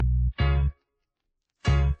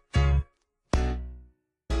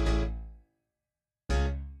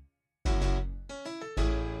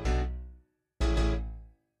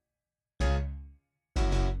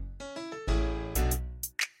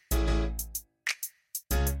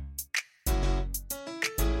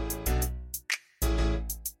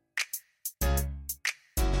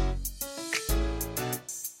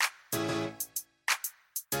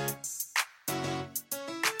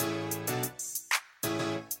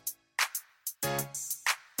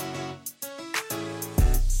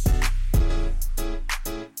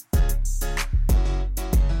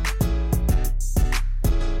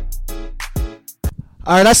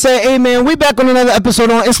All right, I said, hey, man, we back on another episode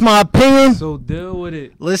on It's My Opinion. So deal with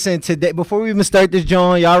it. Listen, today, before we even start this,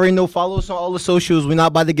 John, y'all already know, follow us on all the socials. We're not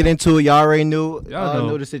about to get into it. Y'all already knew. Y'all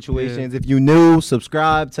know the situations. Yeah. If you new,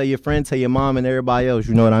 subscribe, tell your friend, tell your mom, and everybody else.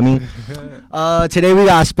 You know what I mean? Today, we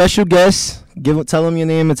got a special guest. Tell them your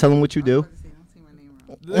name and tell them what you do. Don't say my name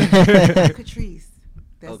wrong. Katrice.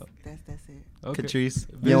 That's it. Okay. Katrice.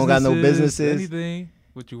 You don't got no businesses? Anything?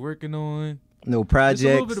 What you working on? No projects? Just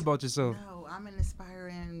a little bit about yourself. No, I'm an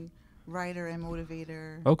aspiring writer and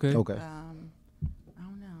motivator. Okay. I don't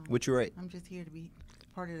know. What you write? I'm just here to be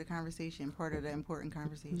part of the conversation, part of the important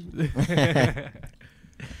conversation.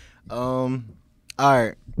 All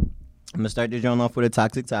right. I'm going to start this joint off with a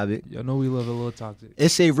toxic topic. Y'all know we love a little toxic.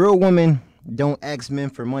 It's a real woman don't ask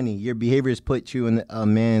men for money. Your behaviors put you in a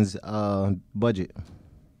man's budget.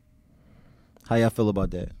 How y'all feel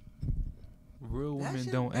about that? Real women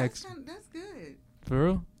don't ask. That's good. For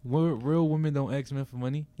real? Real women don't ask men for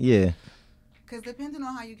money? Yeah. Because depending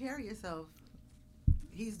on how you carry yourself,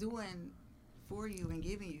 he's doing for you and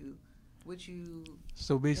giving you what you.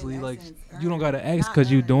 So basically, like, essence, you don't got to ask because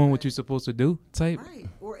you're doing what you're supposed to do type? Right.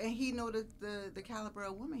 And he know the caliber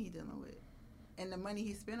of woman he dealing with. And the money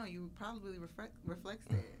he spent on you probably reflects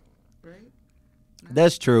that, right? No?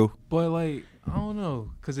 That's true. But, like, I don't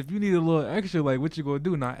know. Because if you need a little extra, like, what you going to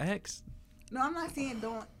do? Not ask? No, I'm not saying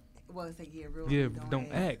don't. Well, it's like, real women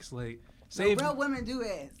don't ask. Like, say real women do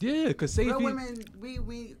ask. Yeah, because say real if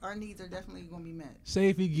women, our needs are definitely going to be met. Say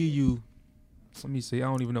if he give you, let me see, I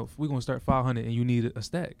don't even know. If we're going to start 500 and you need a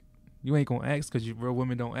stack. You ain't going to ask because real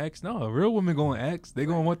women don't ask. No, real women going to ask. They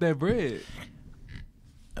going to want that bread.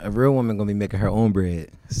 A real woman going to be making her own bread.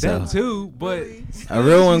 So. That too, but a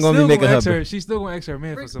real one going to be making her. She's still going to ask her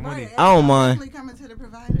man for some money. I don't mind. Definitely coming to the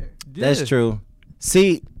provider. Yeah. That's true.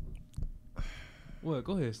 See. What?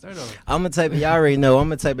 Go ahead. Start off. I'm a type of, y'all already know,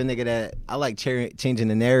 I'm a type of nigga that I like changing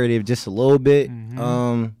the narrative just a little bit.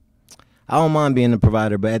 Mm-hmm. I don't mind being the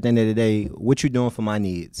provider, but at the end of the day, what you doing for my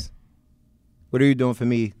needs? What are you doing for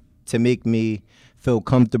me to make me feel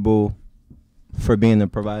comfortable for being the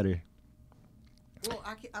provider? Well,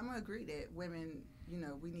 I'm going to agree that women,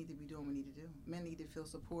 we need to be doing what we need to do. Men need to feel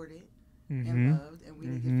supported and loved, and we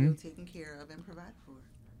need to feel taken care of and provided for.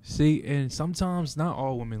 See, and sometimes, not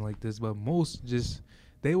all women like this, but most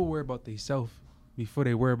they will worry about themselves before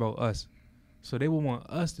they worry about us. So they will want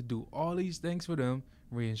us to do all these things for them,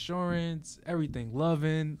 reinsurance, everything,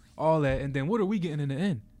 loving, all that. And then what are we getting in the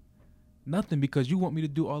end? Nothing, because you want me to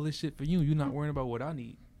do all this shit for you. You're not worrying about what I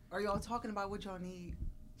need. Are y'all talking about what y'all need?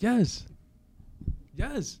 Yes.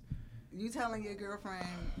 You telling your girlfriend,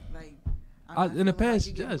 like, in the past,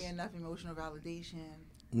 like you give me enough emotional validation,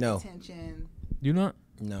 no attention. You not?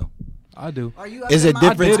 No. I do. Are you? Is a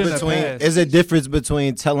difference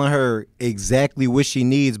between telling her exactly what she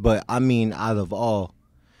needs, but I mean out of all.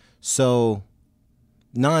 So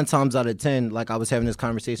 9 times out of 10, like I was having this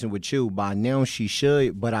conversation with you, by now she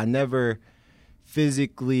should, but I never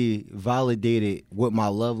physically validated what my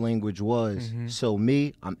love language was. Mm-hmm. So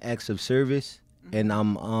me, I'm acts of service, and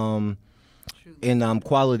I'm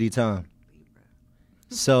quality time.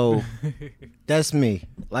 So that's me.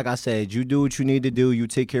 Like I said, you do what you need to do. You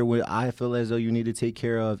take care of what I feel as though you need to take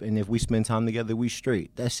care of, and if we spend time together, we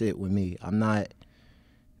straight. That's it with me. I'm not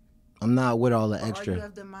with all the extra. Or you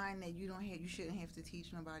have the mind that you shouldn't have to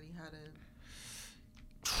teach nobody how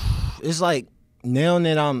to. It's like now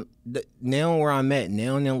where I'm at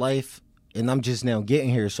now in life, and I'm just now getting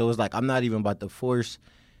here. So it's like I'm not even about to force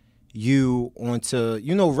you onto,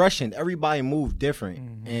 rushing. Everybody move different.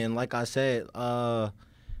 Mm-hmm. And like I said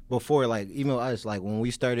before, like even us, like when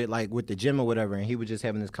we started like with the gym or whatever, and he was just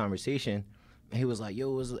having this conversation, and he was like,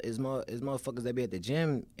 yo, is motherfuckers that be at the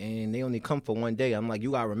gym and they only come for one day. I'm like,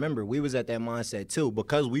 you gotta remember, we was at that mindset too,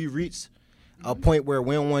 because we reached a point where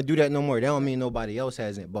we don't want to do that no more. That don't mean nobody else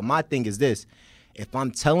hasn't. But my thing is this: if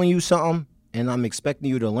I'm telling you something and I'm expecting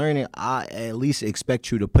you to learn it, I at least expect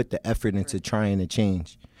you to put the effort into trying to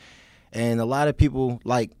change. And a lot of people,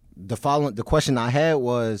 like, the question I had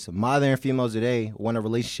was, mother and females today want a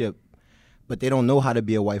relationship, but they don't know how to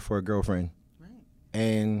be a wife or a girlfriend. Right.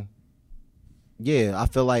 And, yeah, I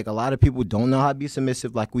feel like a lot of people don't know how to be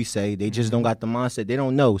submissive, like we say. They just don't got the mindset. They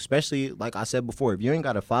don't know, especially, like I said before, if you ain't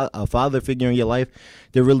got a father figure in your life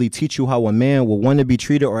to really teach you how a man will want to be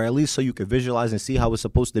treated, or at least so you can visualize and see how it's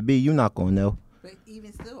supposed to be, you're not going to know. But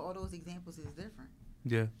even still, all those examples is different.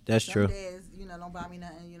 Yeah. That's true. Some days, don't buy me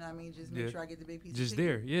nothing, what I mean? Just make sure I get the big piece of chicken. Just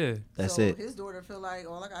there, yeah. That's so it. His daughter feel like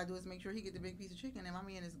all I gotta do is make sure he get the big piece of chicken, and my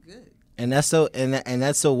man is good. And that's so, and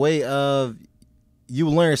that's a way of you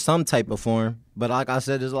learn some type of form. But like I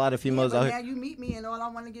said, there's a lot of females out now here. you meet me and all I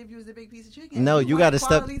want to give you is a big piece of chicken. No, you gotta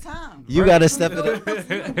step. Time. You gotta step it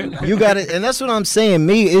up. You gotta, and that's what I'm saying.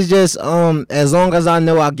 Me, it's just as long as I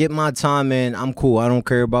know I get my time in, I'm cool. I don't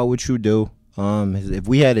care about what you do. If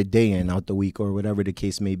we had a day in out the week or whatever the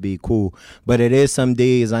case may be, cool. But it is some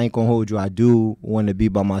days I ain't gonna hold you. I do want to be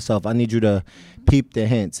by myself. I need you to peep the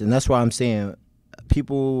hints, and that's why I'm saying.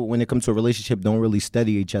 People, when it comes to a relationship, don't really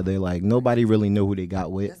study each other. Like, nobody really know who they got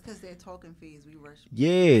with. That's because they're talking phase. We rush.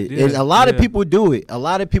 Yeah. And a lot of people do it.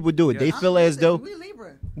 Yeah. They feel as though. We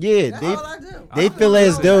Libra. Yeah. That's all I do. They feel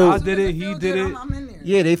as though. I did it. He did it. I'm in there.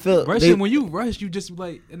 Yeah, they feel. Rushing, when you rush, you just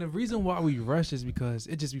like, and the reason why we rush is because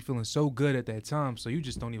it just be feeling so good at that time. So you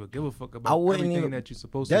just don't even give a fuck about everything that you're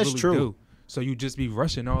supposed to really do. So you just be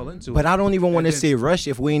rushing all into it. But I don't even want to say rush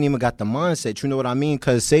if we ain't even got the mindset. You know what I mean?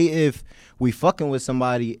 Because say if we fucking with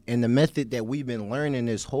somebody and the method that we've been learning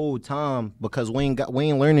this whole time, because we ain't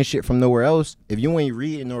learning shit from nowhere else. If you ain't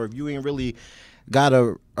reading or if you ain't really got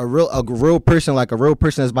a real person, like a real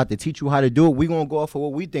person that's about to teach you how to do it, we gonna go off of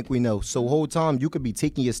what we think we know. So whole time you could be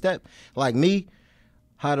taking your step. Like me,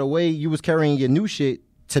 how the way you was carrying your new shit.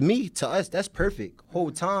 To us, that's perfect. Whole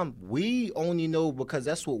time, we only know because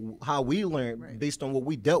that's how we learned based on what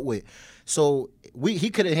we dealt with. So he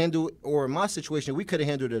could have handled, or in my situation, we could have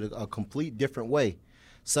handled it a complete different way.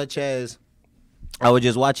 Such as, I was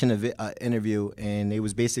just watching an interview, and they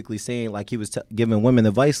was basically saying, like, he was giving women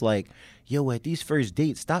advice, like, yo, at these first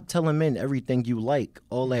dates, stop telling men everything you like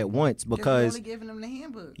all at once, because you're only giving them the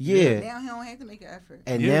handbook. Yeah. Now he don't have to make an effort.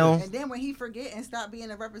 And then when he forget and stop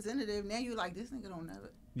being a representative, now you like, this nigga don't know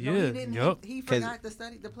it. No, he forgot to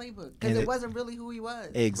study the playbook because it wasn't really who he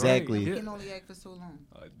was. Exactly. Right. He can only act for so long.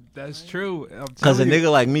 That's true. Because a nigga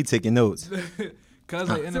like me taking notes. As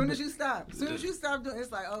soon as you stop doing,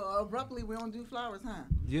 it's like, abruptly we don't do flowers, huh?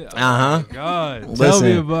 Yeah. God, tell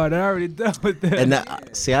me about it. I already dealt with that. And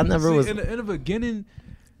I never was in the beginning.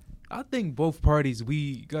 I think both parties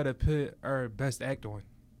we gotta put our best act on,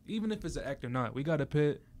 even if it's an act or not. We gotta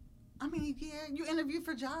put. I mean, yeah, you interview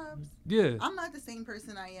for jobs. Yeah. I'm not the same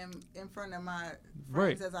person I am in front of my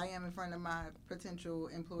friends as I am in front of my potential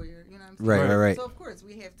employer. You know what I'm saying? Right. So of course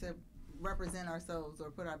we have to represent ourselves or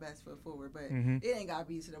put our best foot forward, but it ain't gotta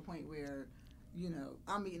be to the point where,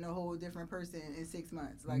 I'm meeting a whole different person in 6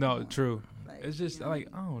 months. Like, no, true. Like, it's just like,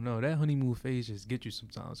 I don't know, that honeymoon phase just get you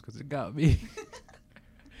sometimes because it got me.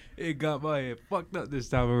 It got my head fucked up this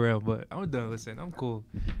time around, but I'm done. Listen, I'm cool.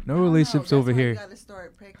 No relationships over here. You gotta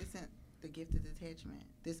start practicing the gift of detachment.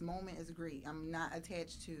 This moment is great. I'm not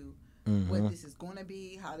attached to what this is gonna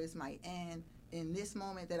be, how this might end. In this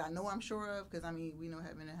moment that I know I'm sure of, because we know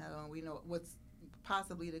heaven and hell, and we know what's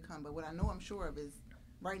possibly to come. But what I know I'm sure of is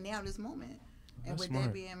right now, this moment. And with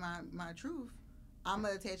that being my truth, I'm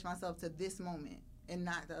gonna attach myself to this moment and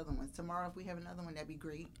not the other ones. Tomorrow, if we have another one, that'd be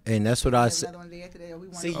great. And that's what I said.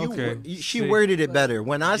 She worded it better.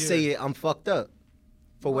 When I say it, I'm fucked up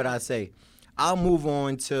for what I say. I'll move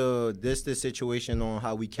on to the situation on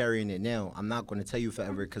how we carrying it now. I'm not going to tell you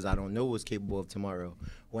forever because I don't know what's capable of tomorrow.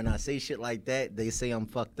 When I say shit like that, they say I'm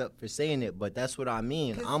fucked up for saying it, but that's what I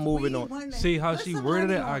mean. I'm moving on. See how she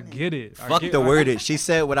worded it? I get it. Fuck the worded. She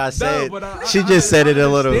said what I said. She just said it a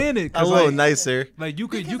little nicer. Like you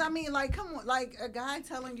could. Come on, like a guy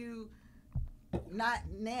telling you, not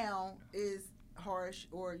now is harsh,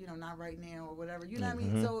 or not right now, or whatever, what I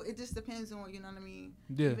mean. So it just depends on, what I mean.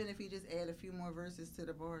 Yeah. Even if you just add a few more verses to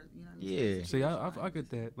the bar, what I mean. Yeah. See, I get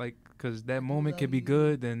that, like, because that moment can be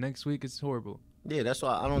good, then next week it's horrible. Yeah, that's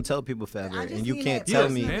why I don't tell people forever, and you can't tell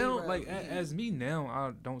me now. Like as me now,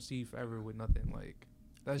 I don't see forever with nothing. Like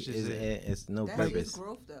that's just it's no that's purpose. Just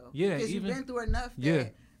growth, though. Yeah, because you've been through enough.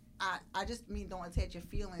 That I just mean don't attach your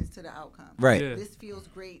feelings to the outcome. Right. Yeah. This feels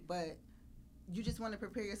great, but you just want to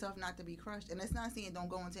prepare yourself not to be crushed. And it's not saying don't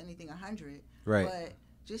go into anything 100. Right. But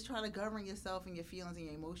just try to govern yourself and your feelings and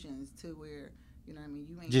your emotions to where, you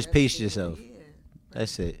ain't just pace yourself. Yeah.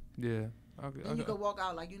 That's it. Yeah. And you could walk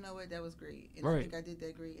out like, that was great. And I think I did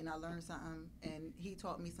that great. And I learned something. And he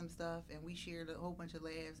taught me some stuff. And we shared a whole bunch of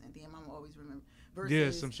laughs. And then I'm always remember.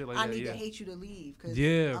 Versus, some shit like that. I need to hate you to leave. Because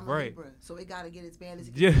I'm a Libra. So it got to get as bad as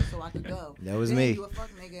it can so I could go. That was then me. You a fuck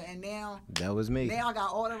nigga. And now. That was me. Now I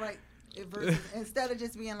got all the right. Versus, instead of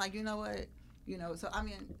just being like, so I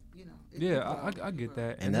mean, I get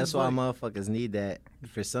that. And that's why motherfuckers need that.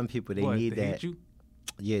 For some people, they need that.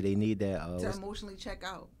 Yeah, they need that. To emotionally check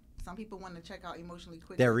out. Some people want to check out emotionally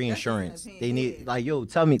quick. That reinsurance. They need, like, yo,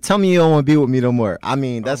 tell me you don't want to be with me no more. I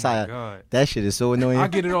mean, that's how, that shit is so annoying. I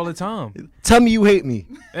get it all the time. Tell me you hate me.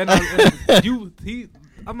 And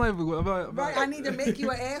I'm not even. Right, I need to make you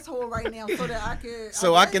an asshole right now so that I can.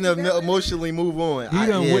 So I can emotionally move on.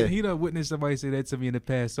 He done witnessed somebody say that to me in the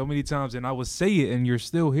past so many times, and I would say it, and you're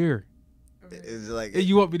still here. It's like, and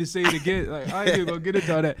you want me to say it again? Like, I ain't even gonna get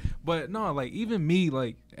into all that. But no, like even me,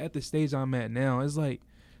 like at the stage I'm at now, it's like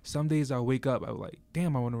some days I wake up, I'm like,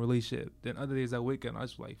 damn, I want a relationship. Then other days I wake up, and I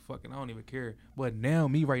just like, fucking, I don't even care. But now,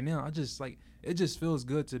 me right now, I just like, it just feels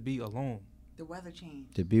good to be alone. The weather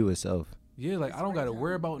changed. To be with self. Yeah, like I don't gotta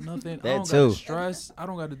worry about nothing. That I don't too. gotta stress. I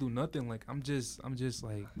don't gotta do nothing. Like I'm just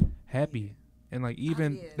like happy. And like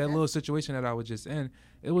even that little situation that I was just in,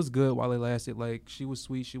 it was good while it lasted. Like she was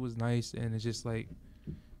sweet, she was nice, and it's just like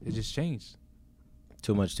it just changed.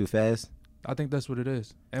 Too much too fast? I think that's what it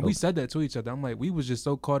is. And we said that to each other. I'm like, we was just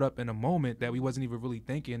so caught up in a moment that we wasn't even really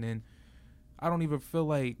thinking, and I don't even feel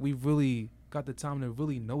like we really got the time to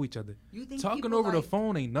really know each other. Talking over the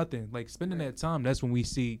phone ain't nothing. Like spending that time, that's when we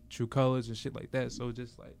see true colors and shit like that. So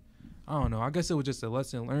just like, I don't know. I guess it was just a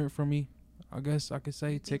lesson learned for me. I guess I could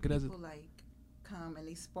say take it as a like come and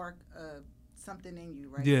they spark something in you,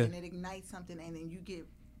 right? Yeah. And it ignites something, and then you get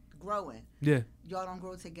growing. Yeah. Y'all don't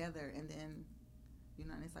grow together, and then you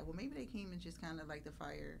know, and it's like, well, maybe they came and just kind of like the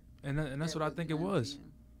fire. And that's what I think it was.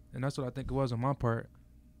 And that's what I think it was on my part.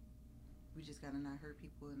 We just gotta not hurt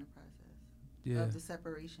people in the process. Yeah. Of the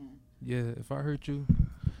separation. Yeah. If I hurt you,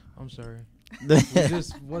 I'm sorry. It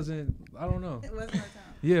just wasn't. I don't know. It wasn't our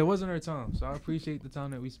time. Yeah, it wasn't our time. So I appreciate the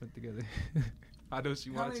time that we spent together. I know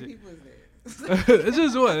she watched it. How many people is there? It's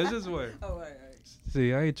just one. It's just one. Oh, all right.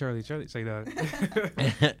 See, I ain't Charlie. Charlie say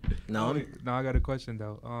that. No, I got a question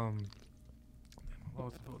though.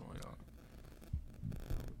 Hold on, y'all.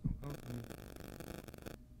 Yeah,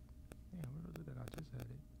 where did I just had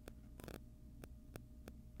it?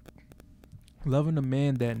 Loving a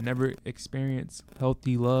man that never experienced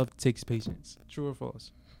healthy love takes patience. True or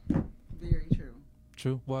false? Very true.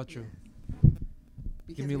 True. Why true?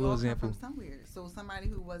 Because give me a little example. From somewhere. So somebody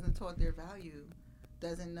who wasn't taught their value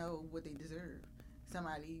doesn't know what they deserve.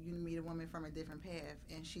 Somebody, you meet a woman from a different path,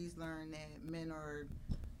 and she's learned that men are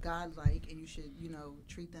godlike, and you should, you know,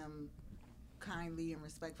 treat them kindly and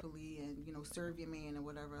respectfully, and you know, serve your man and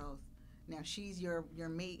whatever else. Now she's your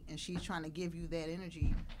mate, and she's trying to give you that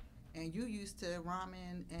energy, and you used to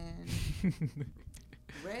ramen and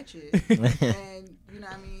ratchet, and you know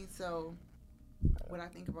what I mean. So what I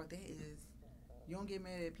think about that is, you don't get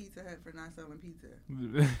mad at Pizza Hut for not selling pizza.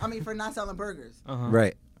 I mean, for not selling burgers.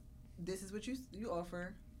 Right. This is what you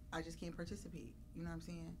offer. I just can't participate. You know what I'm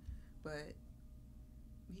saying? But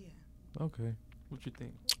yeah. Okay. What you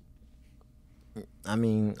think? I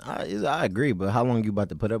mean, I agree, but how long you about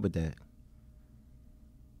to put up with that?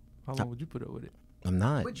 How long would you put up with it? I'm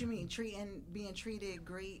not. What you mean, being treated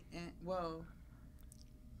great, and well,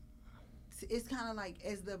 it's kind of like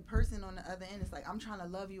as the person on the other end, it's like I'm trying to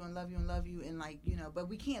love you and love you and love you, and like, you know, but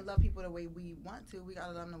we can't love people the way we want to. We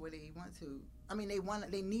gotta love them the way they want to. I mean,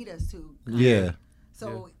 they need us to. Yeah.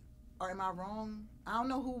 So, or am I wrong? I don't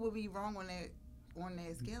know who would be wrong on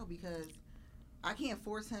that scale, because I can't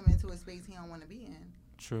force him into a space he don't want to be in.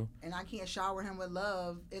 True. And I can't shower him with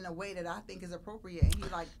love in a way that I think is appropriate. And he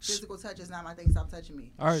like, physical touch is not my thing. Stop touching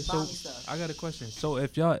me. All right, so I got a question. So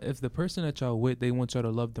if the person that y'all with, they want y'all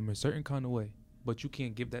to love them a certain kind of way, but you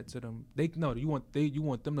can't give that to them. You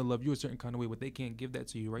want them to love you a certain kind of way, but they can't give that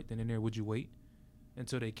to you right then and there. Would you wait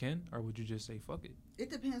until they can, or would you just say fuck it? It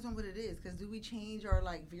depends on what it is, because do we change our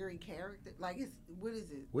like very character? Like, what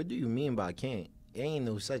is it? What do you mean by can't? There ain't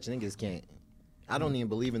no such thing as can't. I don't even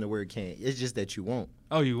believe in the word can't. It's just that you won't.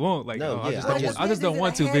 Oh, you won't? Like, no, yeah. I just don't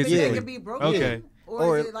want to, basically. basically. It could be broken. Okay.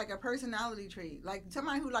 Or is it like a personality trait? Like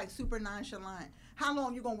somebody who like super nonchalant. How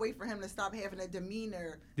long you gonna wait for him to stop having a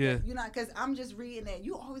demeanor? Yeah. You know, because I'm just reading that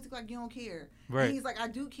you always look like you don't care. Right. And he's like, I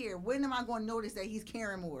do care. When am I gonna notice that he's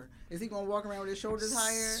caring more? Is he gonna walk around with his shoulders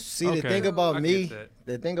higher? See, the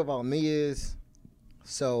thing about me is,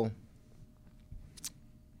 so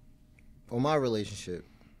on my relationship,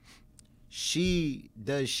 she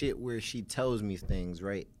does shit where she tells me things,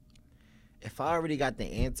 right? If I already got the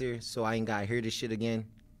answer, so I ain't got to hear this shit again,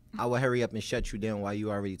 I will hurry up and shut you down while you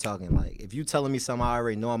already talking. Like, if you telling me something I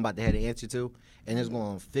already know I'm about to have the answer to, and it's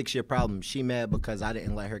going to fix your problem, she mad because I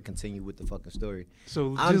didn't let her continue with the fucking story.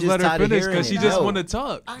 So just let her finish because she just want to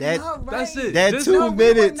talk. I know, right? That's it. That just 2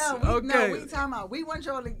 minutes. Okay. We talking about. We want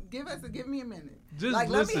y'all to give me a minute. Just like,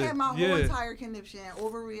 listen. let me have my whole entire conniption,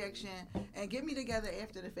 overreaction, and get me together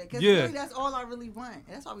after the fact. Because really, that's all I really want. And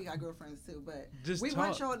that's why we got girlfriends too. But just we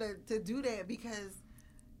want y'all to do that because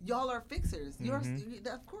y'all are fixers.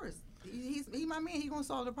 Of course. He's my man. He gonna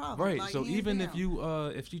solve the problem. Right. Like, so even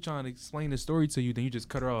if she trying to explain the story to you, then you just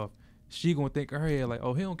cut her off. She gonna think her head like,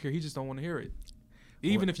 oh, he don't care. He just don't want to hear it.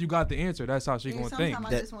 Even if you got the answer, that's how she gonna think.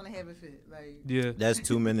 Sometimes I just want to have it fit. Like, Yeah. That's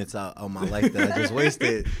 2 minutes out of my life that I just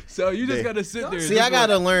wasted. So you just Yeah. gotta sit there. See, I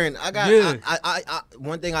gotta learn. Yeah. I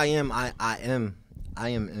one thing I'm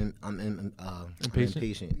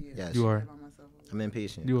impatient. yeah, Yes, You are. by myself. I'm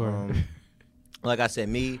impatient. You are. Like I said,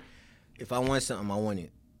 if I want something, I want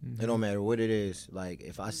it. It don't matter what it is. Like,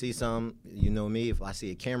 if I see something, you know me, if I see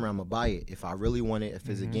a camera, I'm going to buy it. If I really want it, if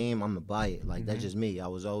it's a game, I'm going to buy it. Like, that's just me. I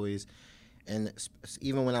was always, and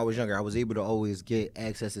even when I was younger, I was able to always get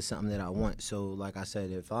access to something that I want. So, like I said,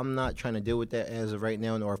 if I'm not trying to deal with that as of right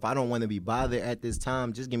now, or if I don't want to be bothered at this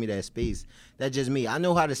time, just give me that space. That's just me. I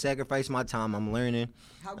know how to sacrifice my time. I'm learning.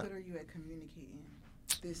 How good are you at communicating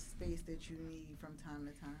this space that you need from time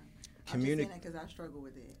to time? I'm just saying that because I struggle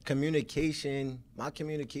with it. My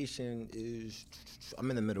communication is, I'm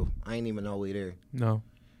in the middle. I ain't even all the way there. No.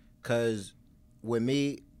 Cause with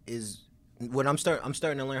me is what I'm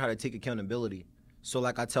starting to learn how to take accountability. So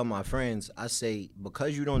like I tell my friends, I say,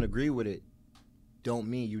 because you don't agree with it, don't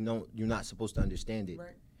mean you're not supposed to understand it. Right.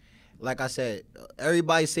 Like I said,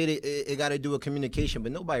 everybody say that it got to do with communication,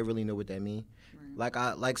 but nobody really know what that means.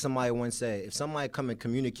 Like somebody once said, if somebody come and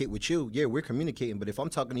communicate with you, yeah, we're communicating. But if I'm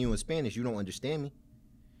talking to you in Spanish, you don't understand me.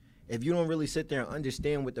 If you don't really sit there and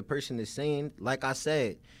understand what the person is saying, like I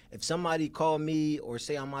said, if somebody call me or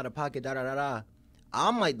say I'm out of pocket,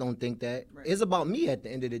 I might don't think that. Right. It's about me at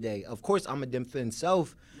the end of the day. Of course, I'm a defend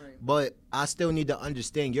self, Right. but I still need to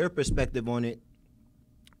understand your perspective on it,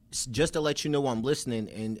 just to let you know I'm listening.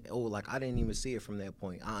 And I didn't even see it from that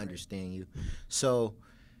point. I understand you. So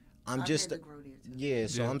I'm I've just had to grow there too. yeah.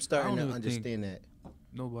 So Yeah. I'm I starting don't to even think- understand that.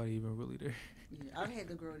 Nobody even really there. Yeah, I've had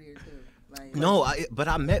to grow there too. Like, No, but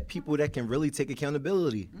I met people that can really take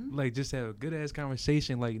accountability. Like, just have a good ass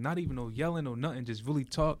conversation. Like, not even no yelling or nothing. Just really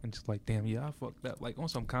talk and just like, damn, yeah, I fucked up. Like, on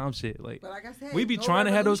some calm shit. Like, But like I said, we be no trying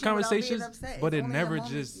to have those revolution without being conversations, upset. but It's it only in never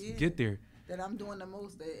moments, just yeah, get there. that I'm doing the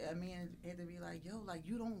most. That, I mean, it had to be like, yo, like,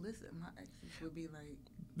 you don't listen. My exes would be like,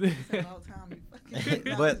 it's about time you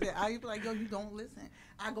fucking But- I be like, yo, you don't listen.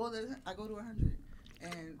 I go to 100,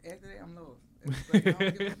 and after that, I'm lost. It's like, I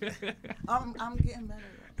don't give a fuck. I'm getting better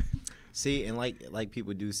though. See, and like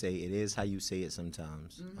people do say, it is how you say it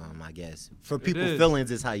sometimes. Mm-hmm. I guess for It people's is.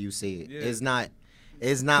 feelings, it's how you say it. Yeah. It's not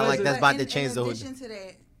like that's But about to change the whole. In addition to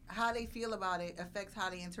that, how they feel about it affects how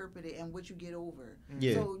they interpret it and what you get over.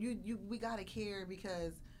 Yeah. So we gotta care,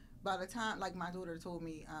 because by the time, like my daughter told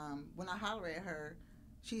me, when I holler at her,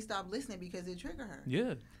 she stopped listening because it triggered her.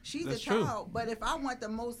 Yeah. She's That's a true. child, but if I want the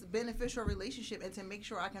most beneficial relationship and to make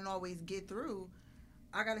sure I can always get through,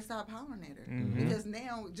 I gotta stop hollering at her. Mhm. Because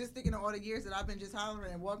now, just thinking of all the years that I've been just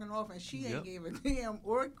hollering and walking off, and she Yep. ain't gave a damn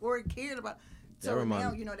or cared about. That So remind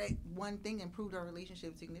now, me. that one thing improved our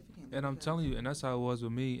relationship significantly. And I'm because- telling you, and that's how it was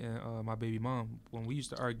with me and my baby mom. When we used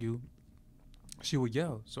to argue, she would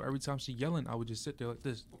yell. So every time she yelling, I would just sit there like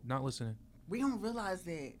this, not listening. we don't realize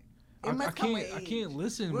that. It I must come with can't age.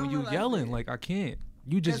 listen We when don't you realize yelling. that. Like, I can't.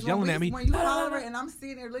 You just 'Cause yelling when at me. When you hollering and I'm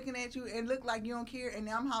sitting there looking at you and look like you don't care, and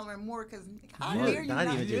now I'm hollering more because how Yeah, dare you not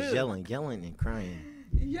not? even just Yeah. yelling and crying.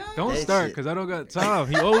 Yo. Don't That start, shit- because I don't got time.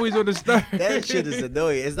 He always on the start. That shit is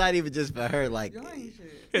annoying. It's not even just for her. Like Yo ain't shit.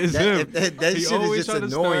 It's that- him. that He shit is always just tryna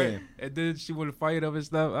start, annoying. and then she would fight up and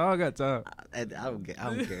stuff. I don't got time. I don't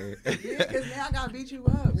care. Yeah, because now I gotta beat you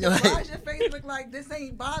up. 'Cause why does your face look like this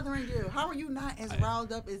ain't bothering you? How are you not as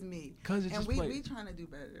riled up as me? 'Cause it's And just we like, trying to do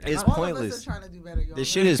better. It's All pointless. of us are trying to do better, y'all. This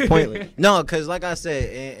shit is pointless. No, because like I said,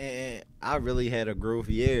 and I really had a growth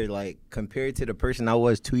year. Like, compared to the person I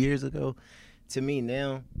was 2 years ago, to me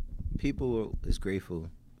now, people is grateful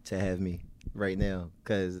to have me right now.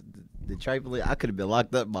 Because the trifling, I could have been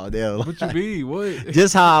locked up by now. what you mean? What?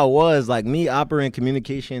 Just how I was, like me operating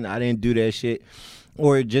communication, I didn't do that shit,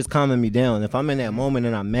 or just calming me down. If I'm in that moment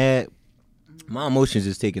and I'm mad, my emotions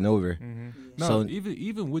is taking over. No, So-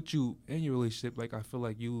 even with you in your relationship, like, I feel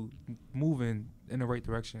like you moving in the right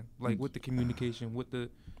direction, like with the communication, with the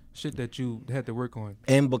shit that you had to work on.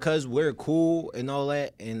 And because we're cool and all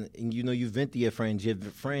that, and you vent to your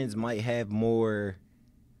friends might have more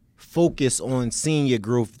focus on seeing your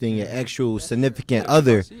growth than your actual significant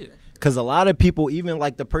other. I see it. Because a lot of people, even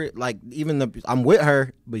like I'm with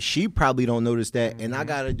her, but she probably don't notice that, and I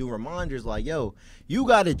gotta do reminders like, yo, you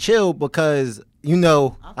gotta chill, because you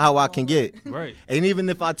know how I can get. Right. And even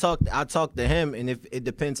if I talk to him, and if it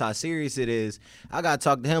depends how serious it is, I gotta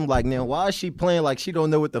talk to him like, now why is she playing like she don't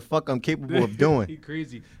know what the fuck I'm capable of He doing?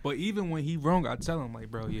 crazy. But even when he wrong, I tell him like,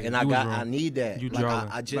 bro, yeah. And you was wrong. I need that. You like drawing.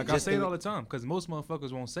 I just, like I just say it to- all the time, because most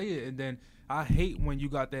motherfuckers won't say it, and then I hate when you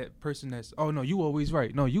got that person that's, oh no, you always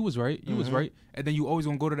right. No, you was right. You was right. And then you always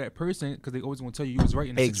gonna go to that person because they always gonna tell you was right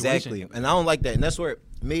in the exactly. situation. And I don't like that. And that's where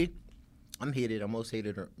me, I'm hated. I'm most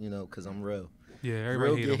hated, because I'm real. Yeah, Real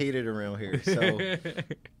everybody get hated around here. So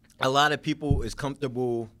a lot of people is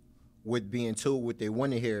comfortable with being told what they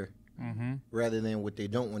want to hear rather than what they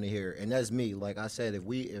don't want to hear. And that's me. Like I said,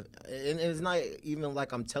 and it's not even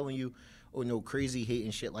like I'm telling you, oh, no crazy hate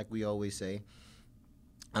and shit like we always say.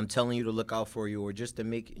 I'm telling you to look out for you or just to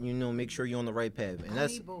make sure you're on the right path. And I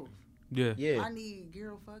need both. Yeah. I need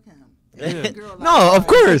girl fuck him. Yeah. Girl, No, of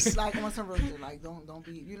course. Like on some real shit. Like don't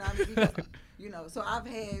be. You know what I mean? Because, so I've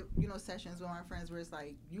had sessions with my friends where it's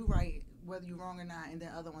like you right whether you're wrong or not, and then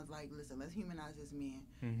other ones like listen, let's humanize this man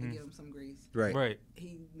and give him some grace. Right.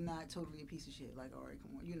 He not totally a piece of shit. Like all right,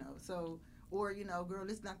 come on, So or girl,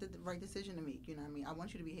 this is not the right decision to make. You know what I mean? I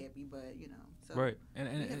want you to be happy, but So right.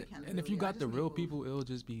 And if you got the real people, it'll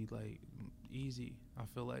just be like easy. I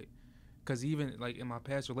feel like. Because even, like, in my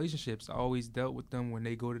past relationships, I always dealt with them when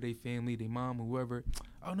they go to their family, their mom, or whoever.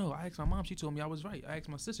 Oh, no, I asked my mom. She told me I was right. I asked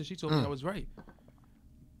my sister. She told me I was right.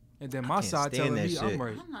 And then my side telling me I'm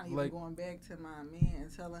right. I'm not even going back to my man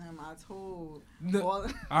and telling him I told.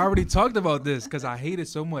 I already talked about this because I hate it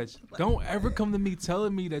so much. Don't ever come to me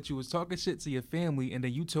telling me that you was talking shit to your family and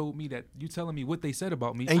then you told me that you telling me what they said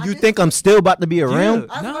about me. And you think I'm still about to be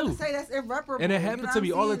around? I was about to say that's irreparable. And it happened to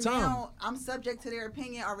me all the time. Now, I'm subject to their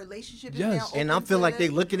opinion. Our relationship is now open and I feel like they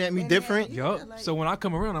looking at me different. Yup. So when I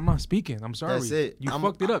come around, I'm not speaking. I'm sorry. That's it. You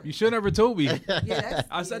fucked it up. You should never told me.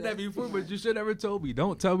 I said that before, but you should never told me.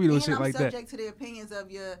 Don't tell me those shit like that. To the opinions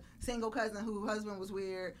of your single cousin whose husband was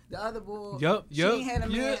weird, the other bull. She ain't had a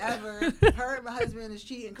man ever. Her husband is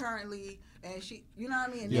cheating currently, and she, you know what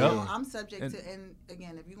I mean. And now I'm subject to. And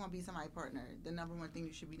again, if you're gonna be somebody's partner, the number one thing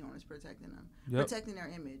you should be doing is protecting them, protecting their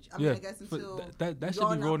image. I mean, I guess until that should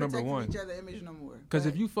be rule number one. Each other image no more. Because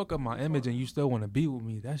if you fuck up my image and you still want to be with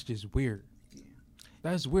me, that's just weird. Yeah.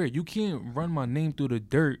 That's weird. You can't run my name through the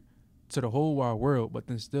dirt to the whole wide world, but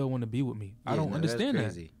then still want to be with me. I don't understand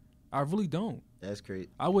that. I really don't. That's crazy.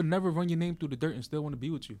 I would never run your name through the dirt and still want to be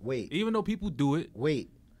with you. Wait. Even though people do it. Wait.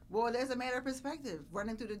 Well, there's a matter of perspective.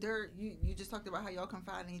 Running through the dirt, you just talked about how y'all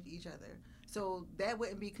confide in each other. So that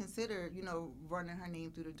wouldn't be considered, running her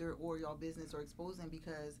name through the dirt or y'all business or exposing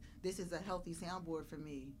because this is a healthy soundboard for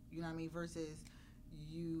me. You know what I mean? Versus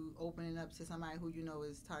you opening up to somebody who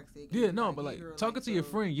is toxic. Yeah, no, but like talking to your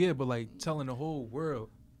friend, but like telling the whole world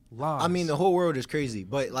lies. I mean, the whole world is crazy,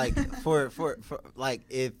 but like for like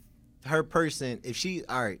if her person, if she,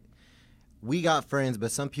 all right, we got friends,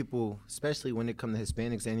 but some people, especially when it comes to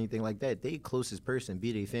Hispanics or anything like that, they closest person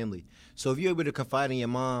be their family. So if you're able to confide in your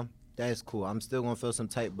mom, that's cool. I'm still gonna feel some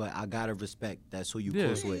type, but I gotta respect that's who you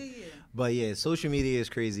close with. Yeah. But social media is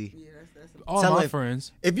crazy. Yeah, that's all my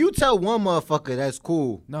friends. If you tell one motherfucker, that's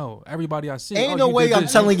cool. No, everybody I see. Ain't no way I'm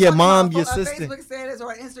telling your mom, your sister. Facebook status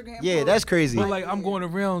or Instagram. Yeah, that's crazy. But like I'm going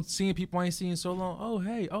around seeing people I ain't seen so long. Oh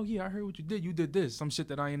hey, oh yeah, I heard what you did. You did this, some shit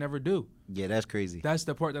that I ain't never do. Yeah, that's crazy. That's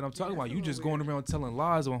the part that I'm talking about. You just going around telling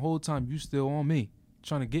lies the whole time. You still on me,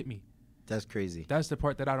 trying to get me. That's crazy. That's the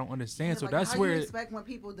part that I don't understand. So like that's how where you expect when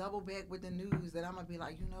people double back with the news that I'm gonna be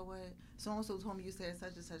like, you know what? So and so told me you said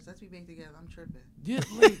such and such. Let's be back together. I'm tripping. Yeah,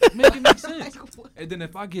 like make it make sense. And then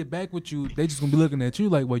if I get back with you, they just gonna be looking at you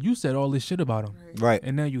like, well, you said all this shit about him, right?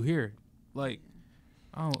 And now you hear it. Like,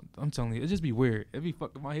 I'm telling you, it just be weird. It be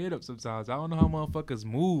fucking my head up sometimes. I don't know how motherfuckers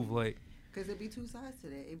move. Like. Because it'd be two sides to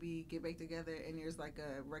that. It'd be get back together and there's like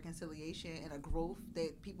a reconciliation and a growth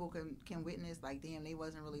that people can witness. Like, damn, they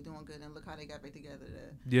wasn't really doing good and look how they got back together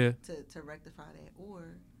to rectify that.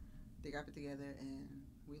 Or they got back together and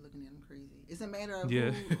we looking at them crazy. It's a matter of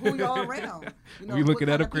who y'all around. We looking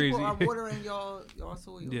at them crazy. People are watering y'all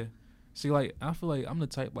soil. Yeah. See, like, I feel like I'm the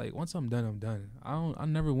type, like, once I'm done, I'm done. I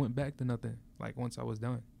never went back to nothing, like, once I was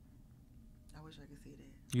done.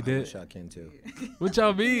 You did? I wish I can too. What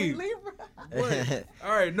y'all mean?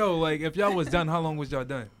 All right, no, like if y'all was done, how long was y'all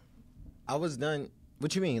done? I was done.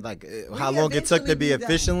 What you mean? Like how long it took to be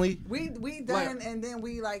officially? We done like, and then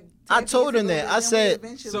we like. I told him that. I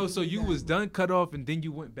said. So you was done, cut off, and then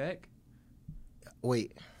you went back.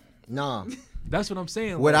 Wait, nah. That's what I'm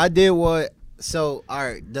saying. What I did was all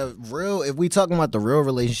right. If we talking about the real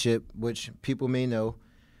relationship, which people may know.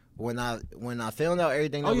 When I found out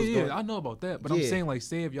everything that was going I know about that. But I'm saying, like,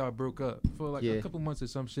 say if y'all broke up for, like, a couple months or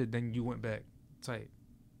some shit, then you went back tight.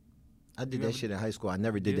 I did that shit in high school. I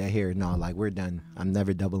never did that here. No, like, we're done. I'm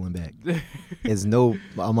never doubling back. It's no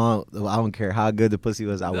amount. I don't care how good the pussy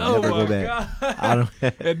was. I would never go back. I don't.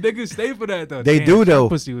 And niggas stay for that, though. They do, though.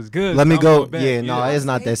 Pussy was good. Let me go. Yeah, no, it's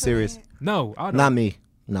not that serious. No, I don't. Not me.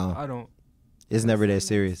 No. I don't. It's never that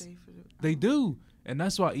serious. They do. And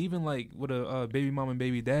that's why even like with a baby mom and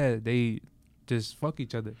baby dad, they just fuck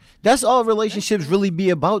each other. That's all relationships really be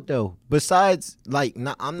about, though. Besides, like,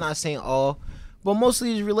 I'm not saying all, but most of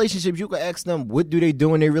these relationships, you can ask them, what do they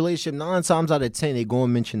do in their relationship? 9 times out of 10, they go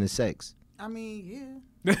and mention the sex. I mean,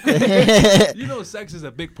 yeah. You know, sex is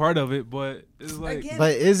a big part of it, but it's like, Again,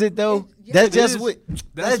 But is it, though? Yeah, That's it just is. what. That's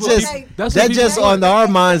That's what just. people- that's That's what just people- on our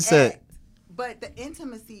mindset. But the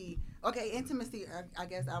intimacy, intimacy. I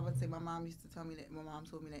guess I would say my mom used to tell me that. My mom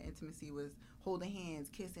told me that intimacy was holding hands,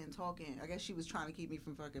 kissing, talking. I guess she was trying to keep me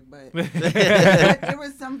from fucking, but there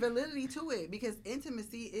was some validity to it because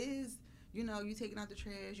intimacy is, you know, you taking out the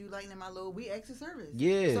trash, you lightening my load. We acts of service.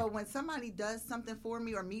 Yeah. So when somebody does something for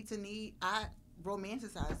me or meets a need, I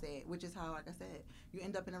romanticize that, which is how, like I said, you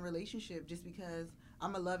end up in a relationship just because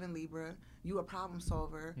I'm a loving Libra, you a problem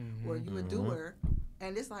solver, or you a doer,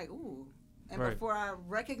 and it's like, ooh. And Right. before I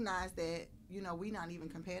recognize that, you know, we not even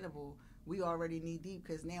compatible, we already knee deep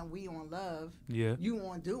because now we on love, yeah, you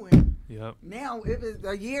on doing. yep. Now if it's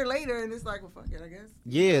a year later and it's like, well, fuck it, I guess.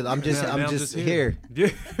 Yeah, I'm just here. Yeah.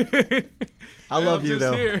 I love I'm you, just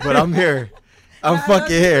though. here. But I'm here. I'm I fucking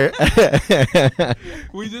here.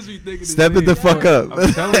 We just be thinking. Step it the fuck up.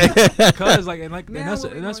 I'm telling you, cause like and Now that's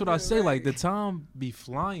what we what gonna I do, say. right? Like the time be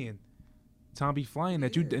flying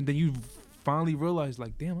that you, Yeah. and then you finally realize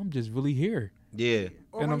like, damn, I'm just really here. Yeah.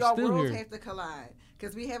 Or And when I'm y'all still worlds here. have to collide.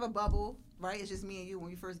 Because we have a bubble, right? It's just me and you. When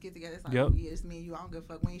we first get together, it's like, Yep. oh, yeah, it's me and you. I don't give a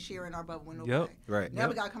fuck. We ain't sharing our bubble with nobody. Yep. Right. Now Yep.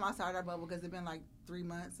 we got to come outside our bubble because it's been like 3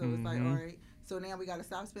 months. So it's like, all right. So now we got to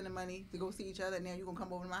stop spending money to go see each other. Now you're going to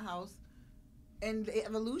come over to my house. And the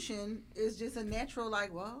evolution is just a natural,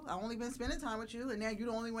 like, well, I only been spending time with you. And now you're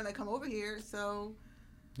the only one that come over here. So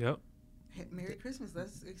Yep. Merry Christmas.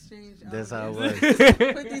 Let's exchange. That's how it gifts.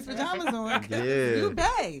 was. Put these pajamas on. Yeah. You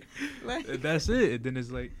pay. Like, That's it. And then it's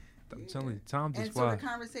like, I'm telling you, time just and so flies. the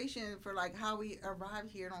conversation for like how we arrived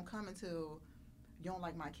here don't come until you don't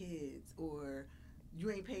like my kids or you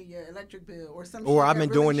ain't pay your electric bill or some. Or shit I've that been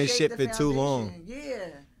really doing this shaped shit the for too long. foundation. Yeah.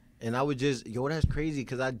 And I would just, that's crazy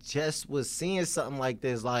because I just was seeing something like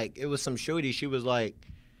this. Like, it was some shorty. She was like,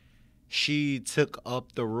 she took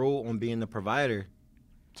up the role on being the provider.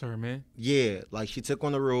 To her man. Yeah, like she took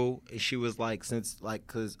on the role and she was like,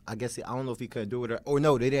 because I guess, I don't know if he couldn't do it or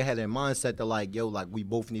no, they didn't have that mindset to like, yo, like we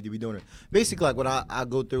both need to be doing it. Basically, like what I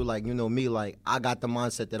go through, like, you know, me, like I got the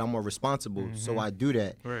mindset that I'm more responsible. So I do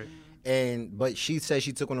that. Right. But she said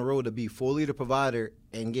she took on the role to be fully the provider,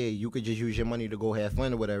 and yeah, you could just use your money to go have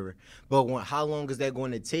fun or whatever. But how long is that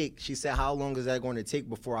going to take? She said, how long is that going to take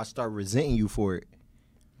before I start resenting you for it?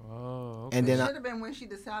 Oh. Okay. And then It should have been when she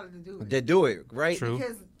decided to do it. to do it, right? True.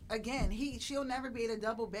 Because again, she'll never be able to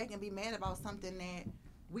double back and be mad about something that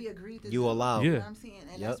we agreed to You do. allow. You know Yeah. what I'm saying?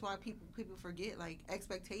 And Yep. that's why people forget, like,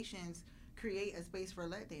 expectations create a space for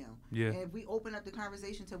letdown. Yeah. And if we open up the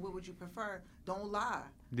conversation to what would you prefer, don't lie.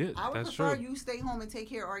 Yeah, I would that's prefer true. you stay home and take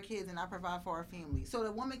care of our kids and I provide for our family. So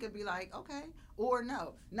the woman could be like, okay, or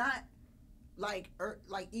no. Not like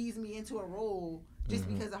ease me into a role just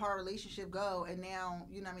because of how our relationship go. And now,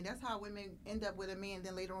 you know what I mean? That's how women end up with a man.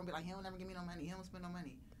 Then later on be like, he don't never give me no money. He don't spend no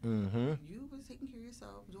money. Mm-hmm. You was taking care of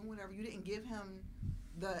yourself, doing whatever. You didn't give him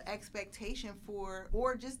the expectation for,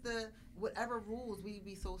 or just the whatever rules we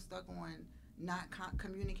be so stuck on, not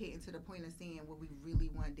communicating to the point of saying what we really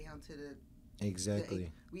want down to the.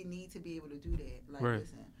 Exactly. We need to be able to do that. Like, Right.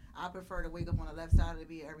 listen, I prefer to wake up on the left side of the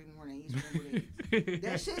bed every morning and eat scrambled eggs.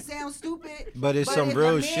 That shit sounds stupid. But it's some if real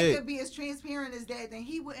a man shit. could be as transparent as that, then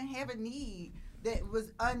he wouldn't have a need that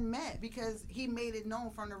was unmet because he made it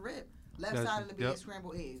known from the rip. Left That's- side of the bed, yep.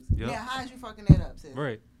 scrambled eggs. Yep. Now, how is you fucking that up, sis?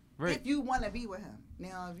 Right. Right. If you want to be with him.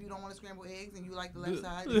 Now, if you don't want to scramble eggs and you like the left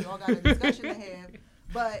side, you all got a discussion to have.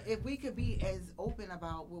 But if we could be as open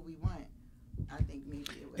about what we want, I think maybe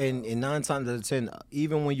it would. And 9 times out of 10,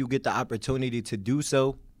 even when you get the opportunity to do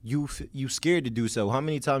so, you scared to do so. How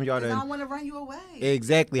many times y'all I done? want to run you away.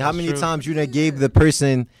 Exactly. How That's many true. times you done gave the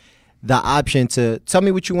person the option to tell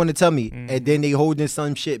me what you want to tell me, and then they holding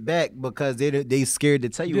some shit back because they scared to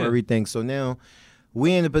tell you Yeah. everything. So now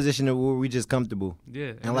we in a position where we just comfortable.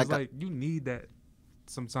 Yeah. And like it's like you need that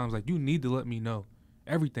sometimes. Like you need to let me know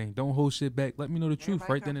everything. Don't hold shit back. Let me know the truth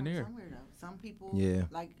Everybody right then come and from there. somewhere, though. Some people, Yeah.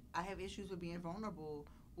 like, I have issues with being vulnerable,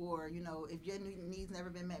 or, you know, if your needs never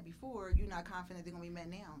been met before, you're not confident they're going to be met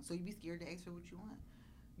now. So you be scared to ask for what you want.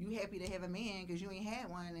 You happy to have a man because you ain't had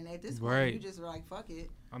one, and at this point, Right. you just were like, fuck it.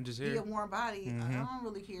 I'm just He a here. warm body. I Mhm. don't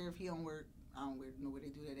really care if he don't work. I don't know where they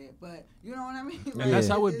do that at, but you know what I mean? And that's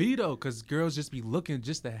Yeah. how it be though, cause girls just be looking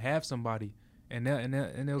just to have somebody, and they'll In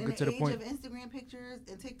get to the age point. of Instagram pictures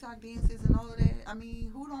and TikTok dances and all of that, I mean,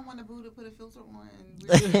 who don't want a boo to put a filter on? And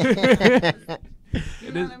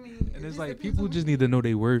you know what I mean? And It it's just like depends people on just who need to know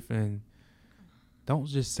their worth and don't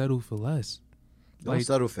just settle for less. Don't Like,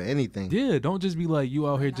 settle for anything. yeah, don't just be like you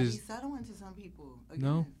out here I be just settling to some people. Again,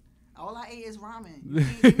 No. all I ate is ramen. You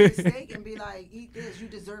can't give me a steak and be like, eat this. You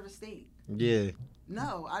deserve a steak. Yeah.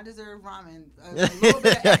 No, I deserve ramen. A little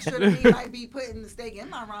bit of extra to me might be putting the steak in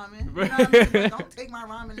my ramen. You know what I mean? But don't take my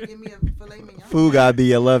ramen and give me a filet mignon. Food gotta be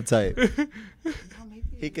your love type. No, maybe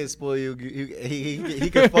He it can is. spoil you. He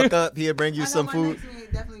can fuck up. He'll bring you I know some my food. next man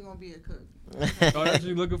definitely gonna be a cook. oh, that's what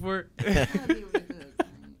you looking for? I'm gonna be able to cook.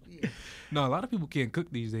 Yeah. No, a lot of people can't cook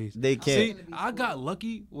these days. They See, can't. I got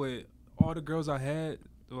lucky with all the girls I had.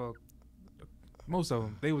 Well, most of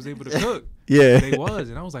them, they was able to cook. Yeah. They was,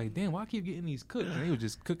 and I was like, damn, why I keep getting these cooked? And they was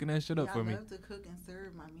just cooking that shit up Yeah, for I me. love to cook and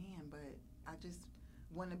serve my man, but I just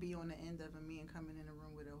want to be on the end of a man coming in the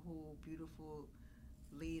room with a whole beautiful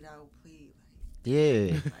laid out plate.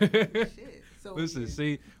 Yeah. Like shit. So Listen, yeah.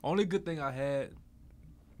 see, only good thing I had,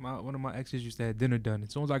 one of my exes used to have dinner done. As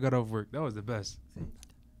soon as I got off work, that was the best. See?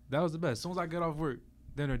 That was the best. As soon as I got off work,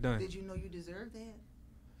 dinner done. Did you know you deserved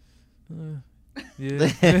that?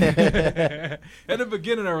 Yeah. At the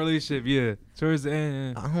beginning of our relationship, yeah. Towards the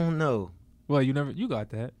end, I don't know. well, you got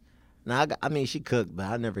that. Nah, I mean, she cooked, but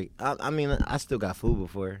I never. I mean, I still got food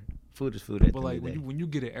before. Food is food at But the like end of the day. when you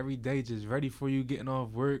get it every day, just ready for you getting off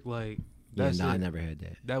work, like Yeah, that's I it. never had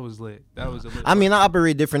that. That was lit. That was a lit. I mean, I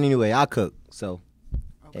operate different anyway. I cook, so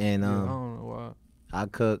and Yeah, I don't know why. I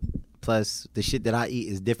cook. Plus, the shit that I eat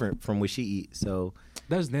is different from what she eats. So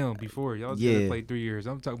That's now before y'all Yeah. together played 3 years.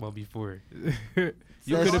 I'm talking about before. you So- could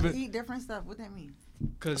have Y'all been eat different stuff. What that mean?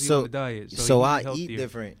 because you So- on the diet. so you I eat healthier.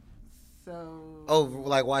 different. So Oh,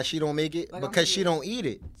 like why she don't make it? Like, Because I'm- she don't eat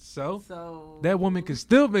it. So So that woman can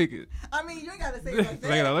still make it. I mean, you ain't gotta say it like that.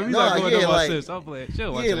 Like, let me No, not go yeah, into my like- sis. I'm playing.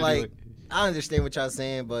 She'll watch Yeah, it like anyway. I understand what y'all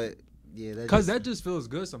saying, but yeah, that's Cause just, that just feels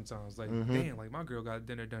good sometimes. Like Mhm. damn, like my girl got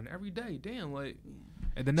dinner done every day. Damn, like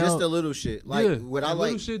and then just now, the little shit. Like yeah, what I and like.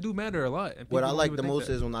 little shit do matter a lot. And What people I don't like even the think most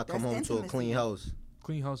that. is when I come That's home to a intimacy. clean house.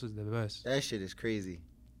 Clean house is the best. That shit is crazy.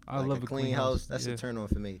 I Like love a clean house. That's yeah. a turn on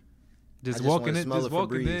for me. Just just walking wanna in, smell just it for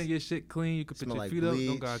walking in, breeze. your shit clean. You can put Smell your like feet up. Don't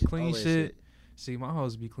bleach, got all clean that shit. See, my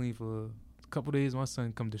house be clean for a couple days. My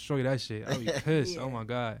son come destroy that shit. I be pissed. Yeah. Oh my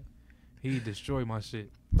god, he destroy my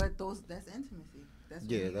shit. But that's intimacy. That's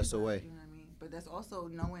what Yeah, it is, that's the like, way. You know what I mean? But that's also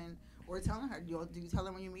knowing or telling her. Do you tell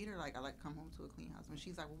her when you meet her like I like to come home to a clean house? When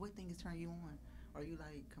she's like, well, what things turn you on? Or you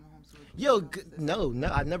like come home to a clean Yo, house? no,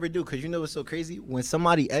 I never do. Cause you know what's so crazy? When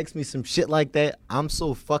somebody asks me some shit like that, I'm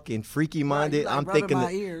so fucking freaky minded. like I'm rubbing thinking,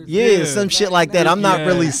 my ears. yeah, Yeah. some shit Like like that. I'm not Yeah.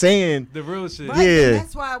 really saying. The real shit. Right, Yeah. and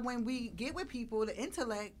that's why when we get with people, the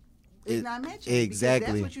intellect is It- not mentioned. exactly.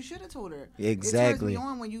 Because that's what you should have told her. Exactly. It turns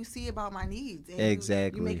me on when you see about my needs. And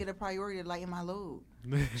Exactly. You make it a priority to lighten my load.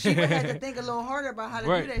 She would have to think a little harder about how to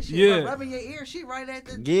Right, do that shit. yeah. But rubbing your ear, she right at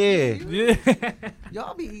the. Yeah. You- Yeah.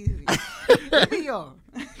 Y'all be easy. It be y'all.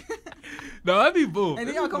 No, that'd be boom. And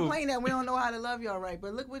then y'all complain that we don't know how to love y'all right.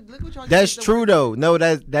 But look what y'all. That's get to true work. though. No,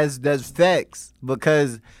 that's facts.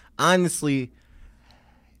 Because honestly,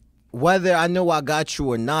 whether I know I got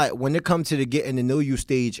you or not, when it comes to the getting to know you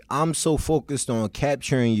stage, I'm so focused on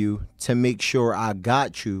capturing you to make sure I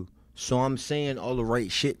got you. So I'm saying all the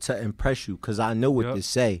right shit to impress you because I know what Yep. to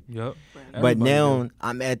say. Yep. But Everybody now do.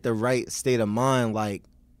 I'm at the right state of mind. Like,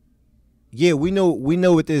 yeah, we know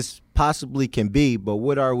what this possibly can be, but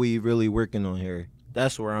what are we really working on here?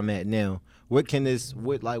 That's where I'm at now. What's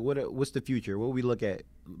the future? What we look at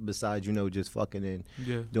besides just fucking and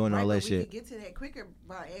Yeah. doing Right, all but that we shit? could get to that quicker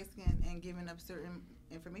by asking and giving up certain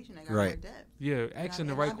information that got Right. more depth. Yeah. Asking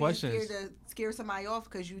the And right not being questions. Scared to scare somebody off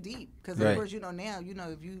because you deep. Because Right. of course now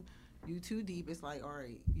if you too deep, it's like all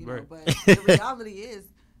right, Right. But the reality is,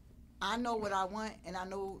 I know what I want, and I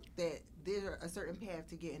know that there's a certain path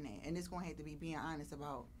to getting there, and it's gonna have to be being honest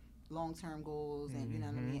about long-term goals and you know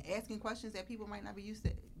what I mean, asking questions that people might not be used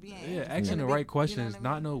to being. Yeah, asked. asking the And right questions. you know what I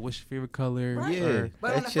Not mean? know what's your favorite color. Right. Yeah. or-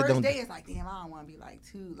 But on That the shit first don't- day, it's like, damn, I don't want to be like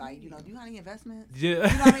too, like, do you got any investments? Yeah. You know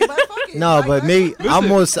what I mean? But fuck it. No, Like, but let's me, fuck it.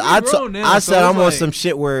 I'm on. Listen, we grown now, I so said it's I'm on like- some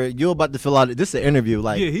shit where you're about to fill out. This is an interview.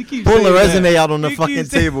 Like, Yeah, he keeps pull saying a resume that. out on the He fucking keeps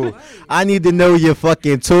saying- table. Right. I need to know your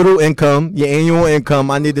fucking total income, your annual income.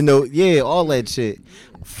 I need to know, all that shit.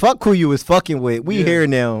 Fuck who you was fucking with. We Yeah. here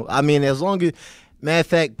now. I mean, as long as, matter of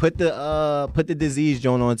fact, put the disease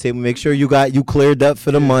joint on the table. Make sure you cleared up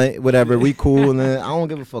for the month. Whatever, we cool. And then I don't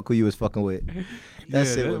give a fuck who you was fucking with.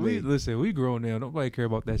 That's Yeah, it with me. Listen, we grown now. Nobody care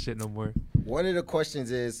about that shit no more. One of the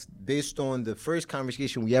questions is based on the first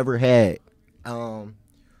conversation we ever had.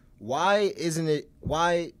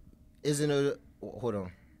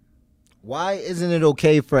 Why isn't it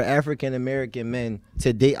okay for African American men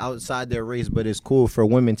to date outside their race, but it's cool for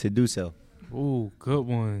women to do so? Ooh, good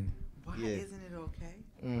one. Why Yeah. isn't it okay?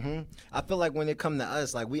 I feel like when it come to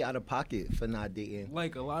us, like we out of pocket for not dating.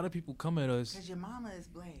 Like a lot of people come at us. Because your mama is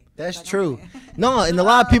black. That's Like, true. okay. No, and a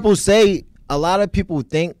lot of people say, a lot of people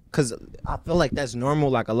think, because I feel like that's normal.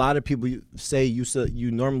 Like a lot of people say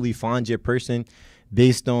you normally find your person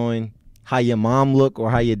based on how your mom look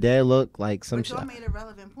or how your dad look. Like some But shit. y'all made a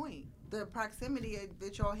relevant point. The proximity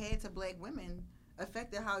that y'all had to black women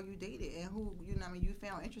affected how you dated and who, you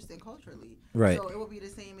found interesting culturally. Right. So it would be the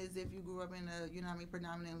same as if you grew up in a,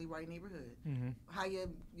 predominantly white neighborhood. Mm-hmm. How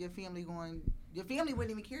your family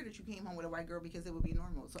wouldn't even care that you came home with a white girl because it would be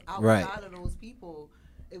normal. So outside of those people,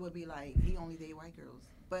 it would be like, he only date white girls.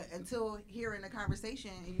 But until hearing the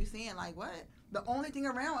conversation and you saying like, what? The only thing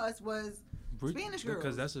around us was Spanish girls.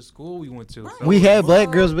 Because that's a school we went to. Right. So We had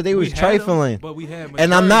black girls, but they was trifling. But we had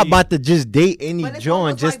And I'm not majority. about to just date any But it's joint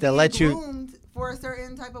almost just like to being let you. groomed for a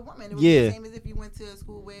certain type of woman. It would be the same as if you went to a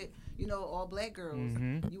school with, all black girls.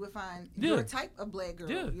 Mhm. You would find Yeah. your type of black girl.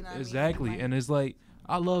 Yeah, You know what exactly. I mean? And it's like,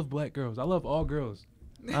 I love black girls. I love all girls.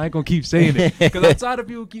 I ain't gonna keep saying it because I'm tired of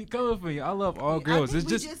people keep coming for you. I love all girls. I It's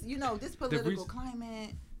think just this political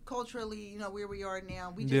climate, culturally, where we are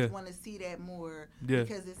now, we just Yeah. want to see that more Yeah.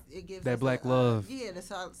 because it gives That us black love.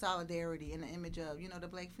 the solidarity and the image of the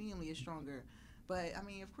black family is stronger. But I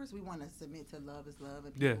mean, of course, we want to submit to love is love,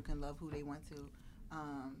 and people Yeah. can love who they want to.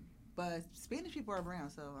 But Spanish people are brown,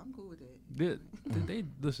 so I'm cool with it. they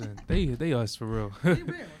listen. They us for real. They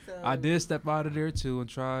brown, so. I did step out of there too and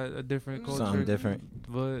try a different culture. Something different.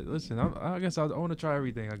 But listen, I guess I want to try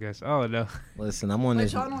everything. I guess I don't know. Listen, I'm on But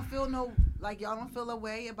this. y'all don't feel y'all don't feel a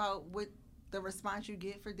way about what the response you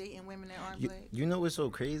get for dating women that aren't black. You know what's so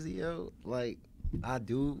crazy, yo? Like, I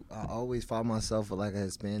always find myself with like a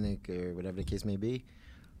Hispanic or whatever the case may be.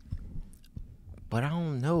 But I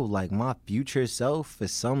don't know, like my future self, for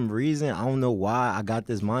some reason, I don't know why I got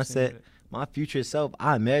this mindset. My future self,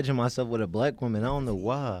 I imagine myself with a black woman. I don't know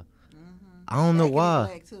why. I don't know why.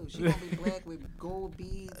 Black too. She gonna be black with gold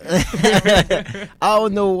beads. I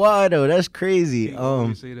don't know why though. That's crazy.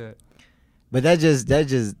 You say that. But that's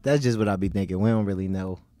just what I be thinking. We don't really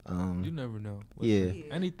know. You never know. Yeah. Listen,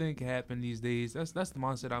 anything can happen these days. That's the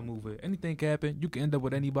mindset I move with. Anything can happen. You can end up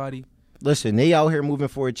with anybody. Listen, they out here moving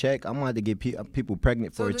for a check. I'm about to get people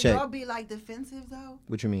pregnant for So a do check. y'all be like defensive though?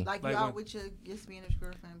 What you mean? Like you Like out what? with your Spanish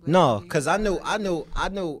girlfriend? black No, lady, cause you I know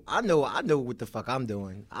like- what the fuck I'm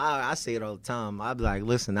doing. I say it all the time. I be like,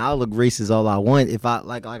 listen, I'll look racist all I want. If I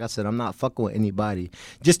like I said, I'm not fucking with anybody.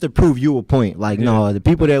 Just to prove you a point. Like, no, the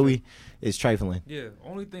people that we is trifling. Yeah.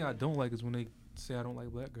 Only thing I don't like is when they say I don't like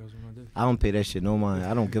black girls when I do. I don't pay that shit no mind.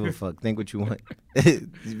 I don't give a fuck. Think what you want.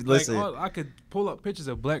 Listen, Like, I could pull up pictures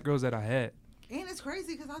of black girls that I had. And it's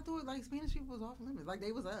crazy because I thought like Spanish people was off limits. Like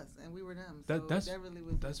they was us and we were them. That- So that's- that really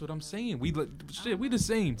was. That's what I'm saying. We the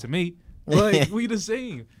same to me. Like we the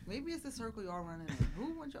same. Maybe it's the circle y'all running in.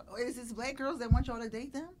 Who want y'all? Is this black girls that want y'all to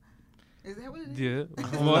date them? Is that what it is? Yeah.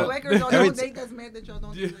 What? Black girls y'all Every don't date us mad that y'all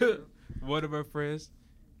don't date Yeah. black girls. One of our friends,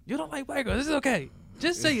 you don't like black girls. This is okay.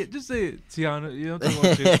 Just say it. Just say it, Tiana. You don't talk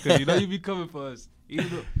about shit because you know you be coming for us. Even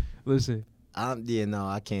though, listen, no,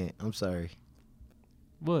 I can't. I'm sorry.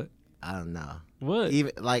 what? I don't know. What?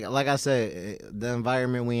 Even like I said, the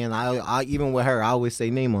environment we in. I even with her, I always say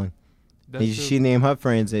name on. That's She named her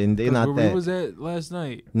friends, and they 'Cause not where that. we was at last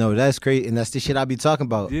night. No, that's crazy, and that's the shit I be talking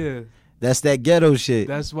about. Yeah. That's that ghetto shit.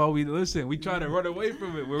 That's why we listen. We try to run away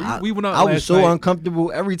from it. We went out. I was last so night.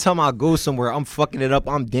 uncomfortable. Every time I go somewhere, I'm fucking it up.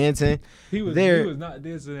 I'm dancing. He was there. He was not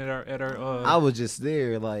dancing at our. I was just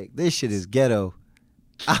there, like this shit is ghetto.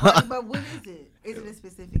 But what is it? Is it a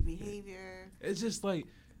specific behavior? It's just like,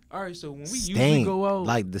 all right. So when we usually Stink. go out,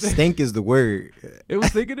 Like the stink is the word. it was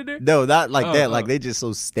thinking in there. No, not like Oh, that. oh. Like they just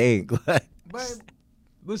so stink. But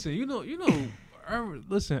Listen, you know.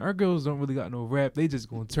 Our girls don't really got no rap. They just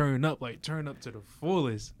gonna turn up to the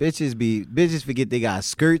fullest. bitches forget they got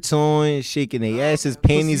skirts on, shaking their asses, yeah.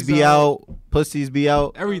 panties Pussies be out. out, pussies be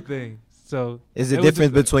out. Everything. So It's a it was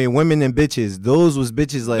difference just between women and bitches. Those was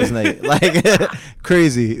bitches last night. Like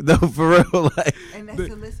crazy. No, for real. Like and that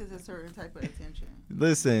solicits a certain type of attention.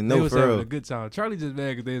 listen, they no was for having real. a good time. Charlie just mad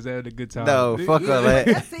because they was having a good time. No, fuck all Yeah,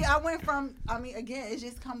 that. see, I went from. I mean, again, it's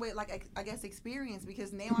just come with like I guess experience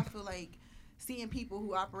because now I feel like seeing people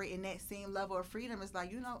who operate in that same level of freedom is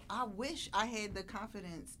like I wish I had the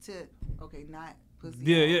confidence to not pussy.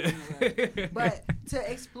 Yeah. But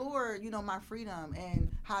to explore, my freedom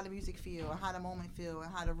and how the music feel, and how the moment feel,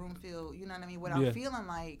 and how the room feel. You know what I mean? What I'm feeling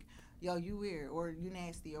like. Yo, you weird or you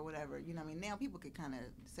nasty or whatever. You know what I mean? Now people could kind of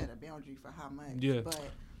set a boundary for how much. Yeah. But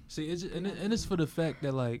See, and it's for the fact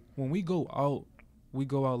that like when we go out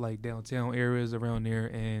like downtown areas around there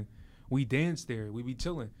and we dance there. We be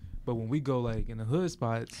chilling. But when we go like in the hood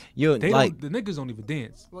spots, Yo, they like, don't, the niggas don't even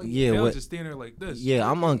dance. Well, yeah, They'll what? just stand there like this. Yeah,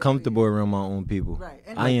 I'm uncomfortable around my own people. Right,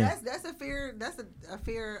 and I am. that's a fair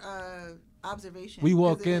observation. We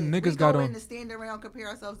walk in, niggas got on. We go in to stand around, compare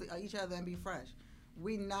ourselves to each other, and be fresh.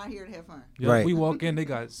 We not here to have fun. Yeah, Right. we walk in, they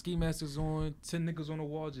got ski masks on, 10 niggas on the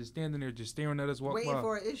wall just standing there, just staring at us walk Waiting by.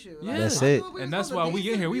 for an issue. Yeah. That's I it. thought we And were that's supposed why to we dance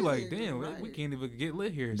in to here. We music. like, damn, Right. we can't even get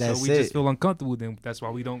lit here. That's so we it. just feel uncomfortable. Then that's why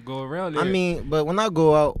we don't go around there. I mean, but when I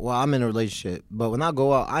go out, well, I'm in a relationship. But when I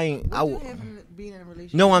go out, I ain't. What do you have in being in a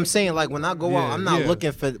relationship? No, I'm saying like when I go out, Yeah, I'm not yeah.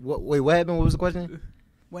 looking for. Wait, what happened? What was the question?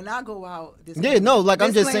 When I go out, Yeah, no, like,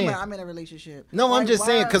 I'm just disclaimer, saying. I'm in a relationship. No, I'm Like, just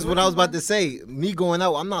saying because what what I was you about want- to say, me going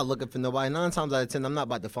out, I'm not looking for nobody. 9 times out of 10, I'm not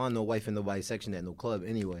about to find no wife in nobody's section at no club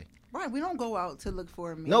anyway. Right, we don't go out to look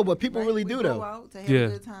for a man. No, but people right? really we do, go though. out to have Yeah. a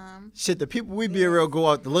good time. Shit, the people we be around go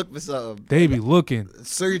out to look for something, they be looking,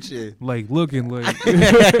 searching. like looking, like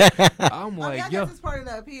I'm I like, guess yo. it's part of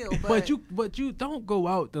the appeal. But you don't go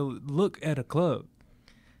out to look at a club.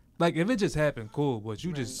 Like if it just happened, cool. But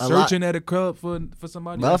you just A lot- searching at a club for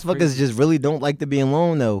somebody. That's Motherfuckers crazy. just really don't like to be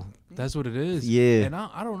alone though. That's what it is. Yeah. And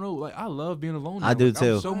I don't know. Like I love being alone. I now. do Like,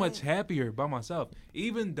 too. I'm so much happier by myself.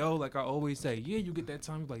 Even though, like I always say, yeah, you get that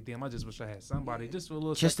time. You're like, damn, I just wish I had somebody just for a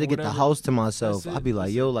little. Just to second, get the whatever. house to myself, That's it. I'd be like,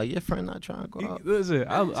 That's yo, it. like your friend not trying to go out. Listen,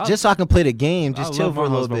 I Just so I can play the game, just I chill love for a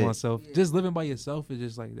my little house by bit. myself. Yeah. Just living by yourself is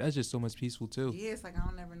just like that's just so much peaceful too. yeah, it's like I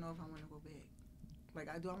don't never know if I want to go back. Like,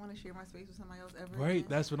 I want to share my space with somebody else ever. Right, again?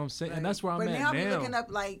 that's what I'm saying, Like, and that's where I'm but at now. now. I'm looking up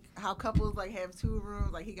like how couples like have 2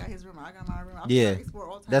 rooms. Like he got his room, I got my room. I'm Yeah. trying to explore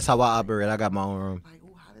all types That's of how I stuff. operate. I got my own room. Like,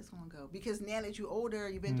 oh, how this gonna go? Because now that you're older,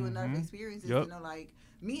 you've been through enough Mhm. experiences. Yep. You know, like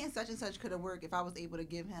me and such could have worked if I was able to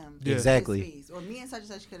give him Yeah. his Exactly. space. Or me and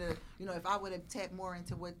such could have, you know, if I would have tapped more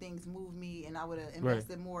into what things move me and I would have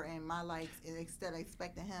invested more in my likes instead of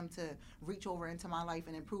expecting him to reach over into my life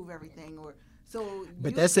and improve everything. Or so.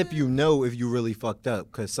 But that's if you know if you really fucked up,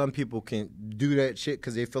 because some people can do that shit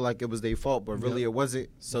because they feel like it was their fault, but really it wasn't.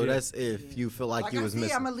 So Yeah. that's if you feel like you I was see,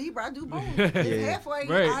 missing. I'm a Libra. I do both. Yeah. It's halfway.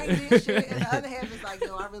 Right. I ain't did shit, and the other half is like,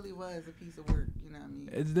 yo, I really was a piece of work. You know what I mean?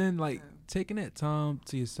 It's then like So, taking that time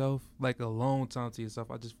to yourself, like a long time to yourself.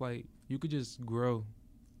 I just feel like you could just grow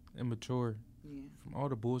and mature yeah. from all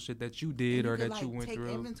the bullshit that you And did or could, that you like, went take through.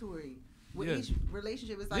 inventory. With Yeah. each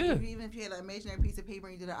relationship, it's like Yeah. even if you had an imaginary piece of paper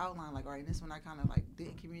and you did an outline, like, all right, this one I kind of like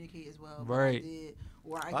didn't communicate as well, but Right. I did,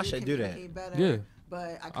 or I I did should do that. communicate better, Yeah.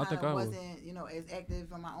 but I I kind think of I will. wasn't, you know, as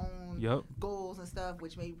active on my own Yep. goals and stuff,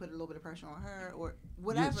 which maybe put a little bit of pressure on her or Yeah,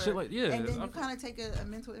 whatever. shit like yeah. And then I you kind of take a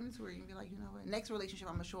mental inventory and be like, you know what, next relationship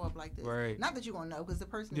I'm gonna show up like this. Right. Not that you're gonna know because the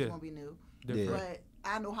person Yeah. is gonna be new, different. Yeah. but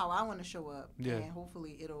I know how I want to show up, Yeah. and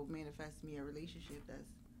hopefully it'll manifest me a relationship that's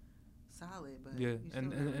solid. But Yeah, you still and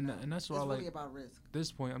never know. and that's why It's I like really about risk.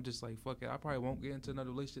 this point. I'm just like fuck it. I probably won't get into another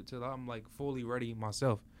relationship till I'm like fully ready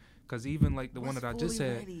myself. Cause even like the one What's that I just fully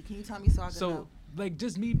had. ready? Can you tell me so I can So know? like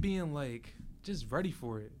just me being like just ready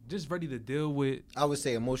for it, just ready to deal with. I would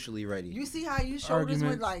say emotionally ready. You see how you showed this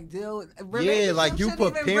with Arguments. like deal. Yeah, like you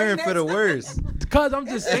preparing for the worst. Cause I'm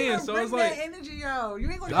just saying. So bring it's like. that energy, yo. You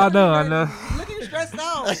ain't gonna. I know, I be know. ready. Look at you stressed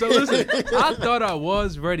out. So listen, I thought I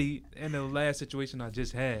was ready in the last situation I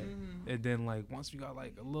just had, Mhm. and then like once we got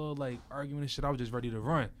like a little like argument and shit, I was just ready to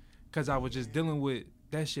run, cause I was just dealing with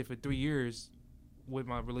that shit for 3 years with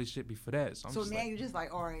my relationship before that. So I'm So just now like, you just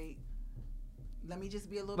like, all right, let me just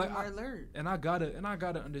be a little Like, bit more I- alert. and I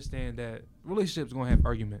gotta understand that relationships gonna have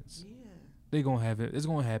arguments. Yeah. They gonna have it. It's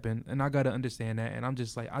gonna happen, and I gotta understand that. And I'm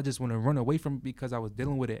just like, I just want to run away from it because I was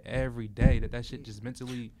dealing with it every day. That shit just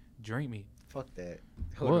mentally drained me. Fuck that.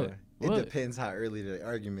 Hold What? on. What? It depends how early the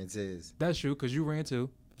arguments is. That's true, cause you ran too.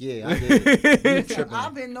 Yeah, I did. You tripping.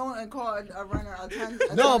 I've been known and called a runner a ton.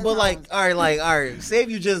 No, but of like, times. all right. Say if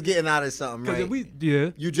you just getting out of something, Cause right? if we, yeah,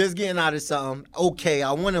 You just getting out of something. Okay,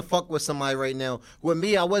 I want to fuck with somebody right now. With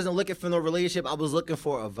me, I wasn't looking for no relationship. I was looking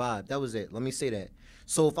for a vibe. That was it. Let me say that.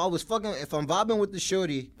 So if I'm vibing with the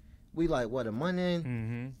shorty, we like what a month in,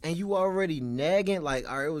 mm-hmm. and you already nagging. Like,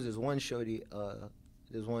 all right, it was this one shorty,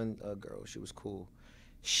 this one girl. She was cool.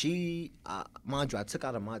 She, mind you, I took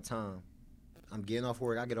out of my time. I'm getting off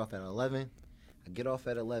work. I get off at 11. I get off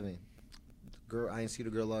at 11. Girl, I ain't see the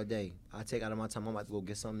girl all day. I take out of my time. I'm about to go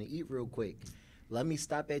get something to eat real quick. Let me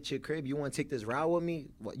stop at your crib. You want to take this ride with me?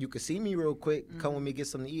 What, you can see me real quick. Come with me, get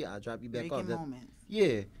something to eat. I'll drop you back off. Making moments.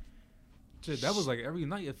 Yeah, Shit, that was like every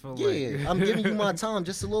night. It felt yeah. like I'm giving you my time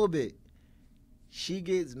just a little bit. She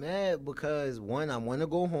gets mad because one, I want to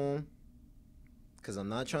go home because I'm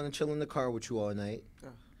not trying to chill in the car with you all night. Ugh.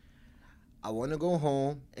 I want to go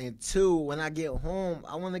home, and two, when I get home,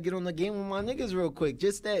 I want to get on the game with my niggas real quick.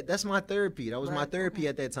 Just that. That's my therapy. That was my Right, therapy okay.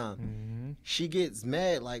 at that time. Mhm. she gets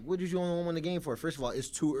mad. Like, what did you only want the game for? First of all, it's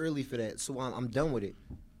too early for that. So I'm done with it.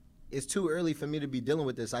 It's too early for me to be dealing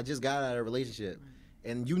with this. I just got out of a relationship.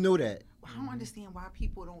 And you know that. I don't understand why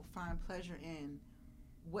people don't find pleasure in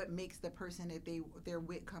what makes the person that they're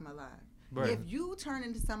with come alive. Right. If you turn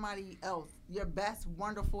into somebody else, your best,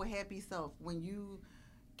 wonderful, happy self, when you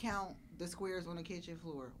count the squares on the kitchen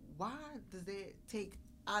floor, why does that take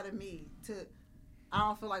out of me to... I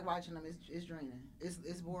don't feel like watching them. It's draining.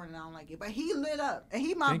 It's boring and I don't like it. But he lit up. And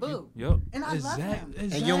he my boo. Yep. And I love him. Exactly.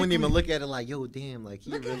 And you don't even look at it like, yo, damn. Like,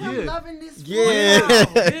 look at him loving this yeah.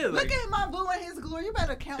 Yeah, like, look at my boo and his glory. You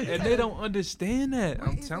better count. And they don't understand that.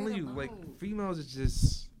 I'm telling you, like, females are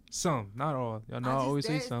just some, not all. Y'all know I always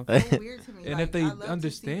say some. So weird to me. And like, if they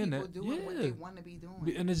understand that, what they want to be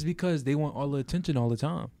doing. And it's because they want all the attention all the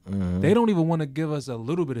time. Mm-hmm. They don't even want to give us a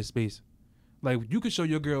little bit of space. Like, you could show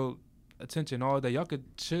your girl attention all day. Y'all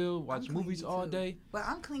could chill, watch movies all day. But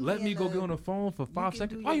I'm clingy. Let me go get on the phone for 5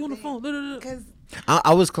 seconds. Why you on the phone? Because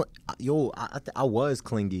I was I was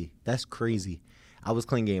clingy. That's crazy. I was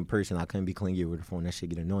clingy in person. I couldn't be clingy with the phone. That shit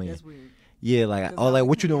get annoying. That's weird. Yeah, like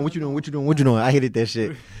what you doing? I hated that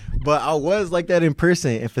shit. But I was like that in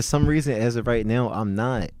person, and for some reason, as of right now, I'm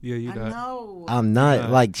not. Yeah, you not. know. I'm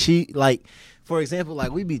not. Like for example,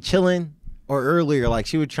 like we be chilling. Or earlier, like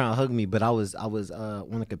she would try to hug me, but I was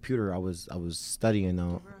on the computer. I was studying.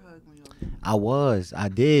 I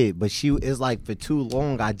did, but she is like for too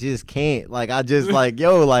long. I just can't. Like I just like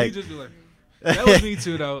yo like. That was me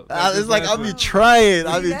too though. It's like I'll be trying.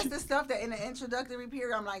 That's the stuff that in the introductory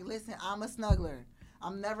period, I'm like, listen, I'm a snuggler.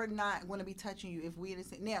 I'm never not going to be touching you if we in the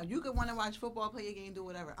same. Now you could want to watch football, play a game, do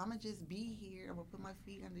whatever. I'm gonna just be here. I'm gonna put my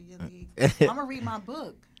feet under your legs. I'm gonna read my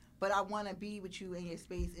book. But I want to be with you in your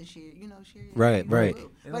space and share your right.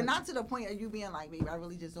 But not to the point of you being like, baby, I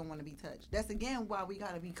really just don't want to be touched. That's again why we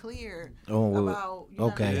got to be clear about, you know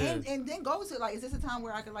what I mean? And then go to like, is this a time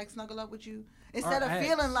where I could like snuggle up with you? Instead of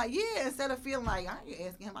feeling like, I ain't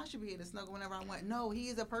asking him, I should be able to snuggle whenever I want. No, he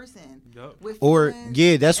is a person. Yep. With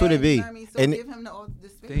feelings, that's what it be. You know what I mean? So and give him the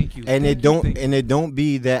space. Thank you. And it don't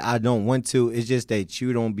be that I don't want to. It's just that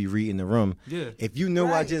you don't be reading the room. Yeah. If you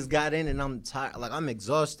know I just got in and I'm tired, like I'm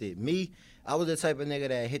exhausted. Me, I was the type of nigga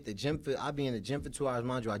that hit the gym I be in the gym for 2 hours,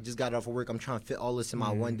 mind you. I just got off of work. I'm trying to fit all this in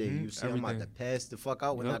my one day. You see, I'm about to pass the fuck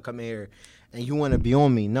out when I come in here. And you want to be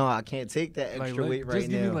on me. No, I can't take that extra weight right now.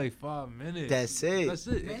 Just give me like 5 minutes. That's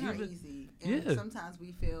it. Men are easy. And sometimes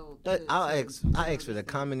we feel... I ask for the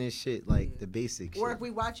commonest shit, like the basic shit. Or if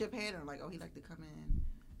we watch your pattern, like, he like to come in,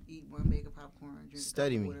 eat 1 bag of popcorn, drink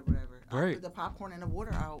study me. Whatever. Right. I put the popcorn and the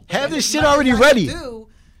water out. Have this shit already ready.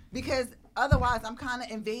 Because otherwise, I'm kind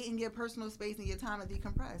of invading your personal space and your time to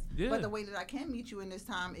decompress. Yeah. But the way that I can meet you in this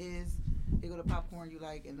time is... You go to popcorn you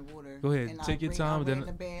like in the water. Go ahead, and take your time. Then in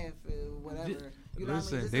the bath, whatever. You know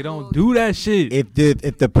listen, what I mean? they don't do that shit.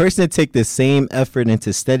 If the person take the same effort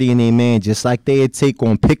into studying a man, just like they take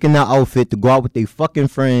on picking the outfit to go out with their fucking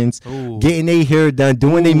friends, getting their hair done,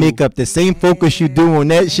 doing their makeup, the same focus you do on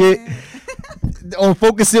that shit, on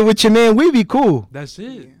focusing with your man, we be cool. That's it.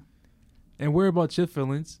 Yeah. And worry about your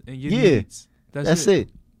feelings and your needs. That's it.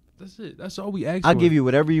 That's it. That's all we ask for. I'll give you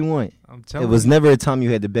whatever you want. I'm telling you. It was never a time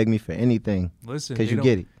you had to beg me for anything. Listen, because you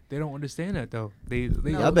get it. They don't understand that though.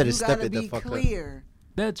 Y'all better step it the fuck clear.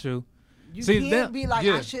 up. That's true. You can't be like,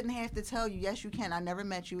 I shouldn't have to tell you. Yes, you can. I never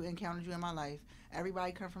met you, encountered you in my life.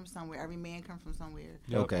 Everybody come from somewhere. Every man come from somewhere.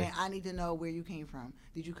 Okay. And I need to know where you came from.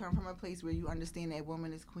 Did you come from a place where you understand that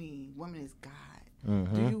woman is queen, woman is God?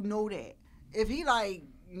 Mm-hmm. Do you know that? If he like,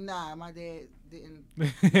 nah, my dad didn't.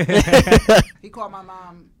 He called my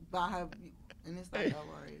mom by her. And it's like, oh,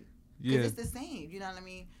 all right. Because it's the same. You know what I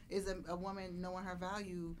mean? Is a woman knowing her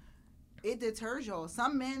value, it deters y'all.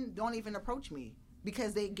 Some men don't even approach me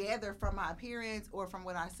because they gather from my appearance or from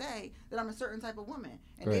what I say that I'm a certain type of woman.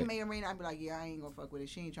 And they may or may not be like, yeah, I ain't going to fuck with it.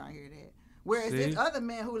 She ain't trying to hear that. Whereas there's other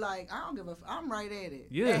men who like, I don't give a I'm right at it.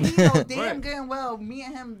 Yeah. And he know damn good and well, me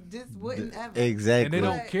and him just wouldn't ever. Exactly. And they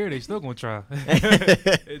don't care. They still going to try.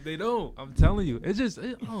 They don't. I'm telling you. It's just,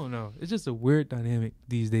 I don't know. It's just a weird dynamic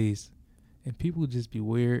these days. And people just be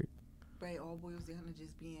weird. But it all boils down to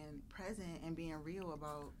just being present and being real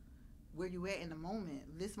about where you at in the moment.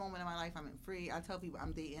 This moment in my life, I'm free. I tell people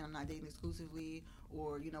I'm dating. I'm not dating exclusively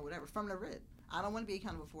or, whatever. From the rip. I don't want to be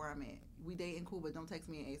accountable for where I'm at. We dating cool, but don't text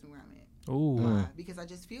me and ask me where I'm at. Oh. Why? Because I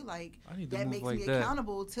just feel like that makes me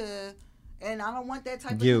accountable to And I don't want that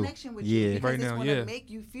type of connection with Yeah. you because Right it's now, going to yeah. make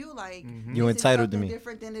you feel like You this is entitled to something me.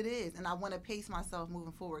 different than it is. And I want to pace myself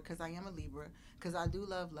moving forward because I am a Libra, because I do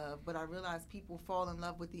love, but I realize people fall in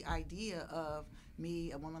love with the idea of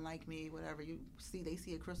me, a woman like me, whatever. You see, they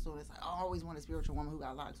see a crystal and it's like, I always want a spiritual woman who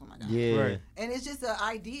got locks. Oh my God. Yeah. Right. And it's just an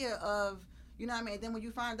idea of, you know what I mean? Then when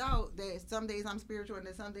you find out that some days I'm spiritual and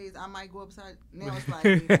then some days I might go upside, now it's like,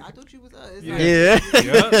 I thought you was us. It's Yeah. like,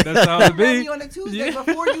 Yeah, that's how it you met be. me on a Tuesday Yeah.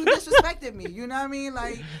 before you disrespected me. You know what I mean?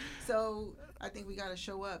 Like, so I think we got to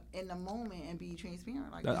show up in the moment and be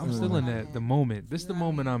transparent. Like, I'm this still in moment that I'm the moment. This You the know what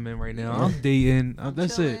I moment mean? I'm in right now. Yeah. I'm dating.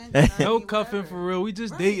 That's chilling, it. you know what I No mean? cuffing Whatever. for real. We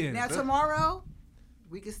just Right. dating. Now tomorrow,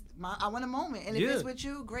 I want a moment, and if Yeah. it's with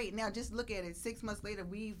you, great. Now just look at it. 6 months later,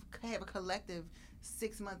 we have a collective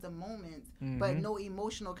 6 months of moments, but no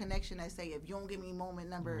emotional connection. That say, if you don't give me moment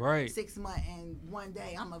number Right. 6 months and one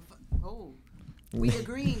day we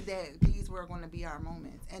agreed that these were going to be our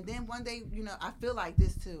moments, and then one day, I feel like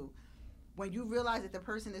this too. When you realize that the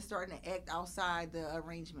person is starting to act outside the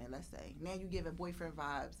arrangement, let's say, now you giving boyfriend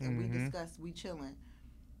vibes, and we chilling.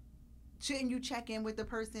 Shouldn't you check in with the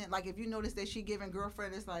person? Like, if you notice that she giving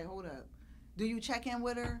girlfriend, it's like, hold up. Do you check in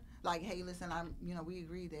with her? Like, hey, listen, we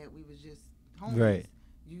agreed that we was just homies. Right.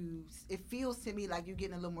 It feels to me like you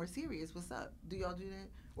getting a little more serious. What's up? Do y'all do that?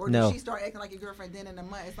 Or No. does she start acting like your girlfriend then in a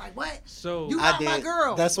month? It's like, what? So You I not my did.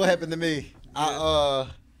 girl. That's what happened to me.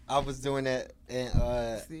 I was doing that,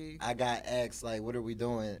 and See? I got asked like, "What are we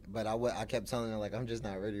doing?" But I kept telling her like, "I'm just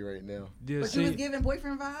not ready right now." yeah, But you was giving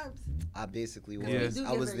boyfriend vibes? I basically was. Yeah. We do I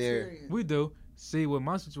get was very there. serious. we do. See, with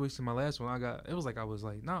my situation, my last one, I was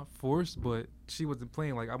like not forced, but she wasn't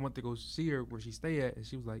playing. Like I went to go see her where she stay at, and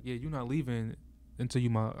she was like, "Yeah, you're not leaving until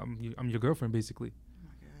I'm your girlfriend, basically." Oh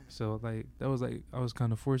my God. So like that was like I was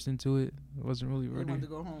kind of forced into it. I wasn't really You ready. wanted to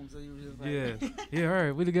go home, so you was just like, Yeah, yeah. All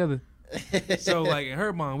right, we together. So like in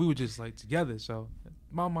her mind, we were just like together. So in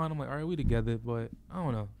my mind, I'm like, all right, we together, but I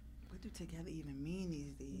don't know. What do together even mean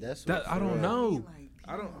these days? That's That what I don't for real. know. Like,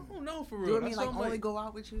 I don't know for real. Do it mean That's like what I'm only go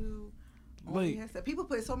out with you? Like- Have sex? People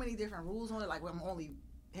put so many different rules on it. Like, well, I'm only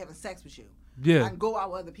having sex with you. I Yeah, can go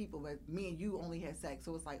out with other people, but me and you only had sex.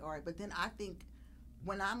 So it's like, all right. But then I think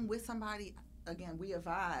when I'm with somebody, again, we a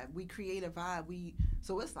vibe. We create a vibe.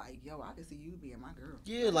 So it's like, yo, I can see you being my girl.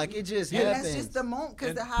 Yeah, like it just And happens. that's just the moment because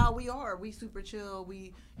And- of how we are. We super chill.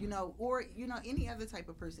 We, or any other type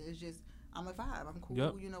of person. It's just I'm a vibe. I'm cool.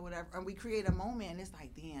 Yep. Whatever. And we create a moment, and it's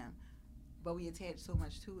like, damn. But we attach so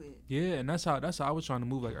much to it. yeah, and that's how I was trying to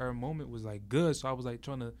move. Like our moment was like good, so I was like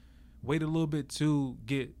trying to wait a little bit to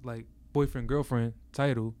get like boyfriend girlfriend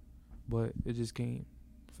title, but it just came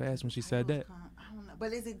fast when she said that. I don't know.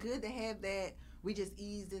 But is it good to have that we just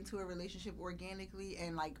eased into a relationship organically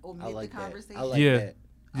and like omit I like the that. conversation? I like Yeah. that.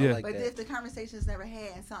 I Yeah. like But that. if the conversation's never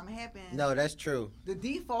had and something happened, No, that's true. the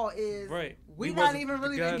default is Right. we not wasn't even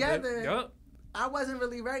really together. Yup. I wasn't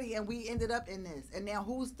really ready, and we ended up in this. And now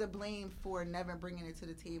who's to blame for never bringing it to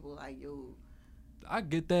the table? Like, yo, I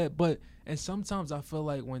get that, but and sometimes I feel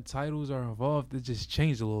like when titles are involved, it just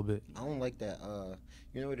changed a little bit. I don't like that.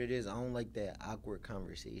 You know what it is? I don't like that awkward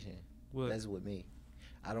conversation. What? That's with me.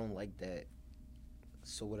 I don't like that.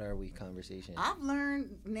 So what are we conversation? I've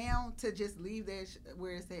learned now to just leave that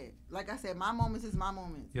where it's at. Like I said, my moments is my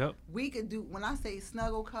moments. Yep. We could do, when I say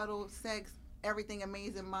snuggle, cuddle, sex, everything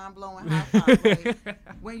amazing, mind blowing, high five. Like,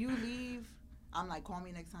 when you leave, I'm like, call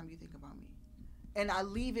me next time you think about me. And I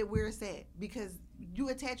leave it where it's at because you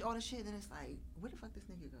attach all the shit and it's like, where the fuck this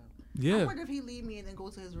nigga go? I Yeah. wonder if he leave me and then go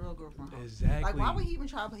to his real girlfriend house. Exactly. Like, why would he even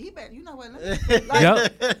try? But he better, you know what? Like,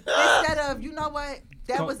 Like, instead of, you know what?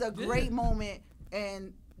 That was a Yeah. great moment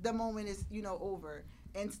and the moment is, over.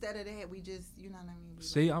 Instead of that, we just, you know what I mean? We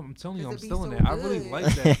See, like, I'm telling you, I'm Cause it be still in so that. I really good.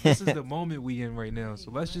 like that. This is the moment we in right now.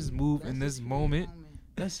 So let's just move Let's in this just create a moment.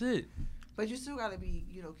 That's it. But you still gotta be,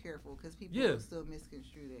 careful because people Yeah. will still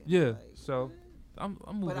misconstrue that. Yeah. Like, So what? I'm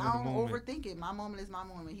moving But in I the don't moment. overthink it. My moment is my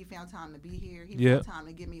moment. He found time to be here. He Yeah. found time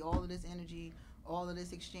to give me all of this energy, all of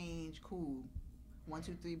this exchange. Cool. 1,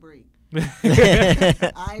 2, 3, break.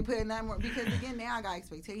 I ain't putting that more because again now I got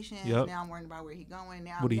expectations. Yep. Now I'm worrying about where he going.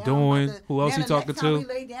 Now What he now I'm doing? about to- Who else now he the talking next time to? we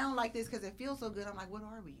lay down like this because it feels so good. I'm like, what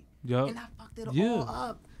are we? Yup. And I fucked it Yeah. all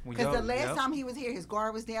up When because the y'all- last yup. time he was here, his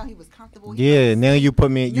guard was down. He was comfortable. He yeah, was now safe. you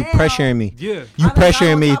put me, you Now- pressuring me. Yeah. You I done got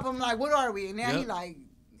pressuring on me. top of him like, what are we? And now he Yep. like,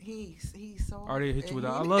 he's so. Already hit you with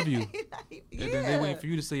and the, I he- love you. yeah. And then they wait for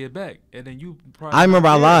you to say it back. And then you probably. I remember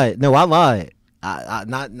I Yeah. lied. No, I lied. I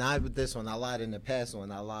not with this one. I lied in the past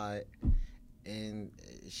one. I lied, and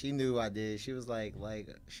she knew I did. She was like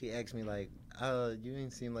she asked me like, you didn't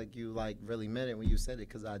seem like you like really meant it when you said it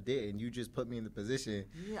because I didn't. You just put me in the position.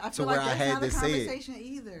 Yeah, I to feel where like I that's had not a to say it. conversation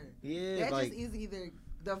either. Yeah, That like just is either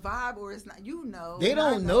the vibe or it's not. You know. They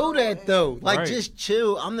don't know that though. Like, Right. just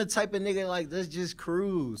chill. I'm the type of nigga like, let's just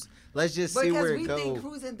cruise. Let's just see where it Because we think goes.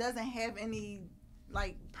 cruising doesn't have any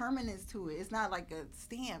like permanence to it. It's not like a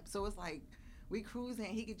stamp. So it's like we cruising.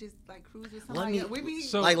 He could just like cruise with somebody. else. We be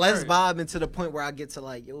So- Like, let's Right. vibe into the point where I get to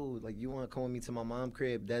like, yo, like, you want to come with me to my mom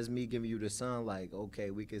crib? That's me giving you the sun. Like,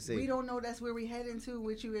 okay, we can see. we don't know that's where we heading to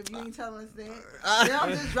with you if you ain't telling us that. Then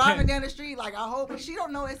I'm just driving down the street like I hope she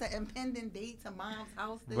don't know it's an impending date to mom's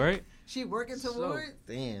house that Right. she working So- towards.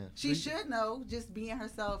 Damn. She should know, just being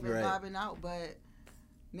herself and Right. vibing out. But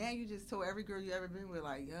now you just told every girl you ever been with,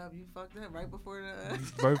 like, yup, you fucked up right before the.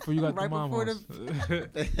 Right before you got Right the mom before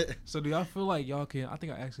house. So do y'all feel like y'all can? I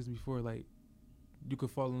think I asked this before. Like, you could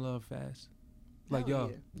fall in love fast. Like Hell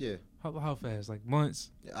y'all, Yeah. how fast? Like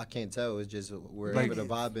months? I can't tell. It's just wherever Like- the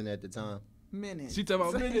vibe in at the time. Minutes. She talking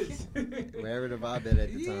about minutes. Wherever the vibe at the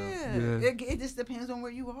time. Yeah. Yeah. It just depends on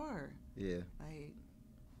where you are. Yeah. Like,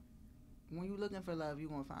 when you looking for love, you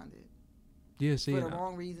gonna find it. Yeah, see, For the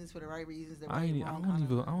wrong reasons, for the right reasons. The I right, ain't. I wrong don't kind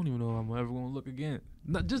even. of- I don't even know if I'm ever gonna look again.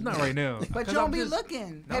 Just not right now. But 'Cause you don't I'm be just-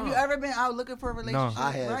 looking. No. Have you ever been out looking for a relationship?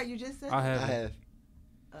 I have. Right? You just said I that? have. I have.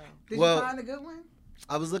 Oh. Did Well- you find a good one?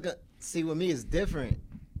 I was looking. See, with me, it's different.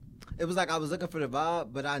 It was like I was looking for the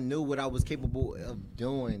vibe, but I knew what I was capable of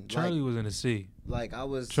doing. Charlie was in the sea Like I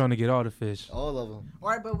was trying to get all the fish. all of them. All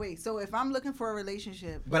right, but wait. So if I'm looking for a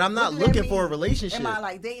relationship, But I'm what not do that looking for a mean? relationship. Am I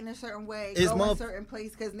like dating a certain way, It's going a more- certain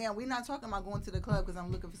place? Because now we're not talking about going to the club because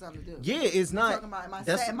I'm looking for something to do. Yeah, it's We're not. talking about am I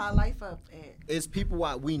that's- setting my life up at? It's people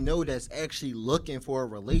we know that's actually looking for a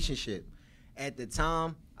relationship. At the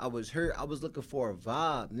time, I was hurt. I was looking for a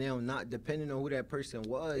vibe. Now, not depending on who that person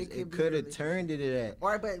was, It could it be could have really- turned into that. All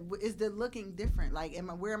right, but is the looking different? Like,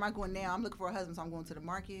 where am I going now? I'm looking for a husband, so I'm going to the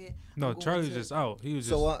market. No, I'm going Charlie's to- just out. He was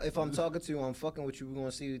So just. if I'm talking to you, I'm fucking with you. We're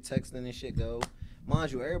gonna see you texting and shit go.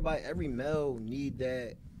 Mind you, every male need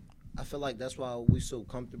that. I feel like that's why we so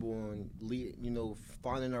comfortable on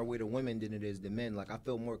finding our way to women than it is to men. Like I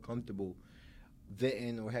feel more comfortable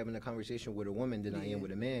vetting or having a conversation with a woman than I am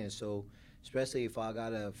with a man. So especially if I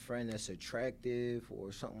got a friend that's attractive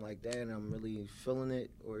or something like that, and I'm really feeling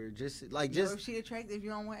it, or just if she attractive, you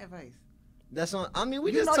don't want advice. that's on. I mean,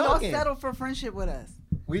 we You just know, talking. y'all settle for friendship with us.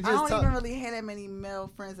 We I just don't talk. even really have that many male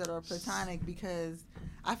friends that are platonic because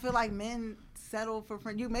I feel like men settle for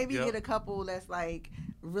friends. You maybe Yep. get a couple that's like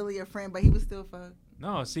really a friend, but he was still fuck.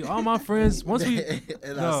 No, see, all my friends. Once we.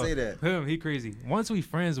 and No, I say that. Him, he crazy. Once we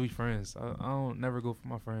friends, we friends. I don't never go for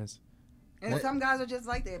my friends. And What? some guys are just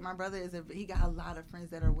like that. My brother he got a lot of friends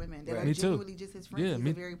that are women that Right. are Me too. genuinely just his friends. Yeah, He's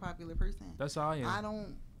me- a very popular person. That's how I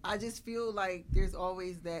am. I just feel like there's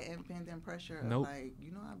always that impending pressure of Nope. like,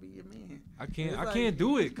 I'll be your man. I can't. It's I like- can't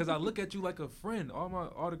do it because I look at you like a friend.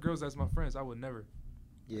 All the girls that's my friends, I would never.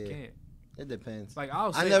 Yeah, I can't. it depends. Like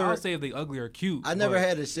I'll never- say if they ugly or cute. I never but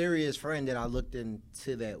had a serious friend that I looked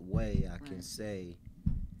into that way. I can Right. say.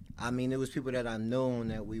 I mean, it was people that I known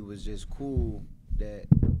that we was just cool that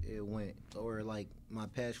it went, or like my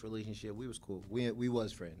past relationship, we was cool. We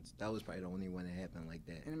was friends. That was probably the only one that happened like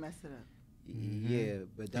that. And it messed it up. Mhm. Yeah,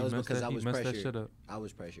 but that He was messed because I he was messed that shit pressured. up, I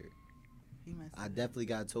was pressured. He messed I it up. definitely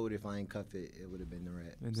got told if I ain't cuff it, it would have been the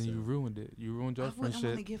rap. and then So, you ruined it. You ruined your I wouldn't want to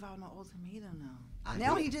friendship. give out no ultimatum though. I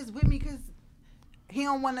Now did. he just with me because he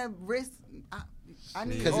don't want to risk. I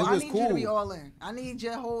need, Because it I was need you to be cool. all in. I need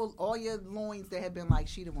your all your loins that have been like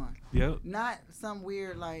she the one, Yep. not some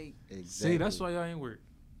weird like. Exactly. See, that's why y'all ain't work.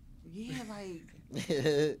 Yeah, like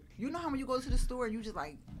you know how when you go to the store and you just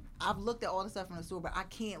like, I've looked at all the stuff in the store, but I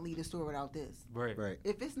can't leave the store without this. Right. Right.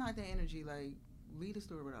 If it's not that energy, like leave the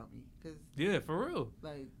store without me, cause Yeah, for real.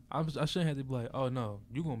 like I shouldn't have to be like, oh no,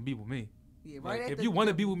 you gonna be with me. yeah, right. Like, at if the- you want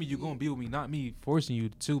to be with me, you yeah, gonna be with me, not me forcing you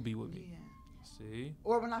to be with me. Yeah. See?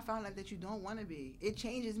 Or when I found out that you don't want to be, it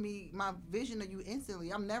changes my vision of you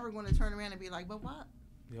instantly. I'm never going to turn around and be like, but what?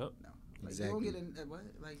 Yep. No. Like, Exactly. you don't get a what?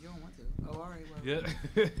 Like, you don't want to. Oh, all right, well.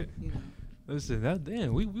 Yeah. You know.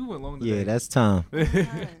 Listen, we went long today. Yeah, that's time. All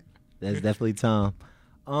right. That's definitely time.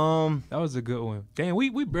 That was a good one. Damn, we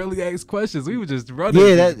barely asked questions. We were just running.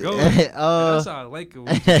 Yeah, just that. going. And that's how I like it.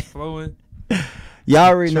 We just flowing. Y'all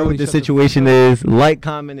already know Charlie, what the shut the situation is. Like,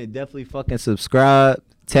 comment, and definitely fucking subscribe.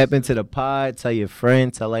 Tap into the pod. Tell your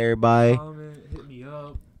friend. Tell everybody. Comment, hit me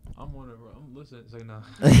up. I'm listening. Say nah.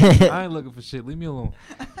 I ain't looking for shit. Leave me alone.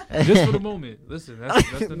 Just for the moment. Listen, that's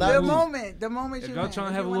the The Not move. moment If you y'all in. tryna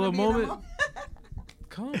If have you a wanna little be in the moment,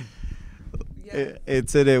 Come. Yes.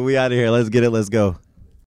 Until then, we out of here. Let's get it. Let's go.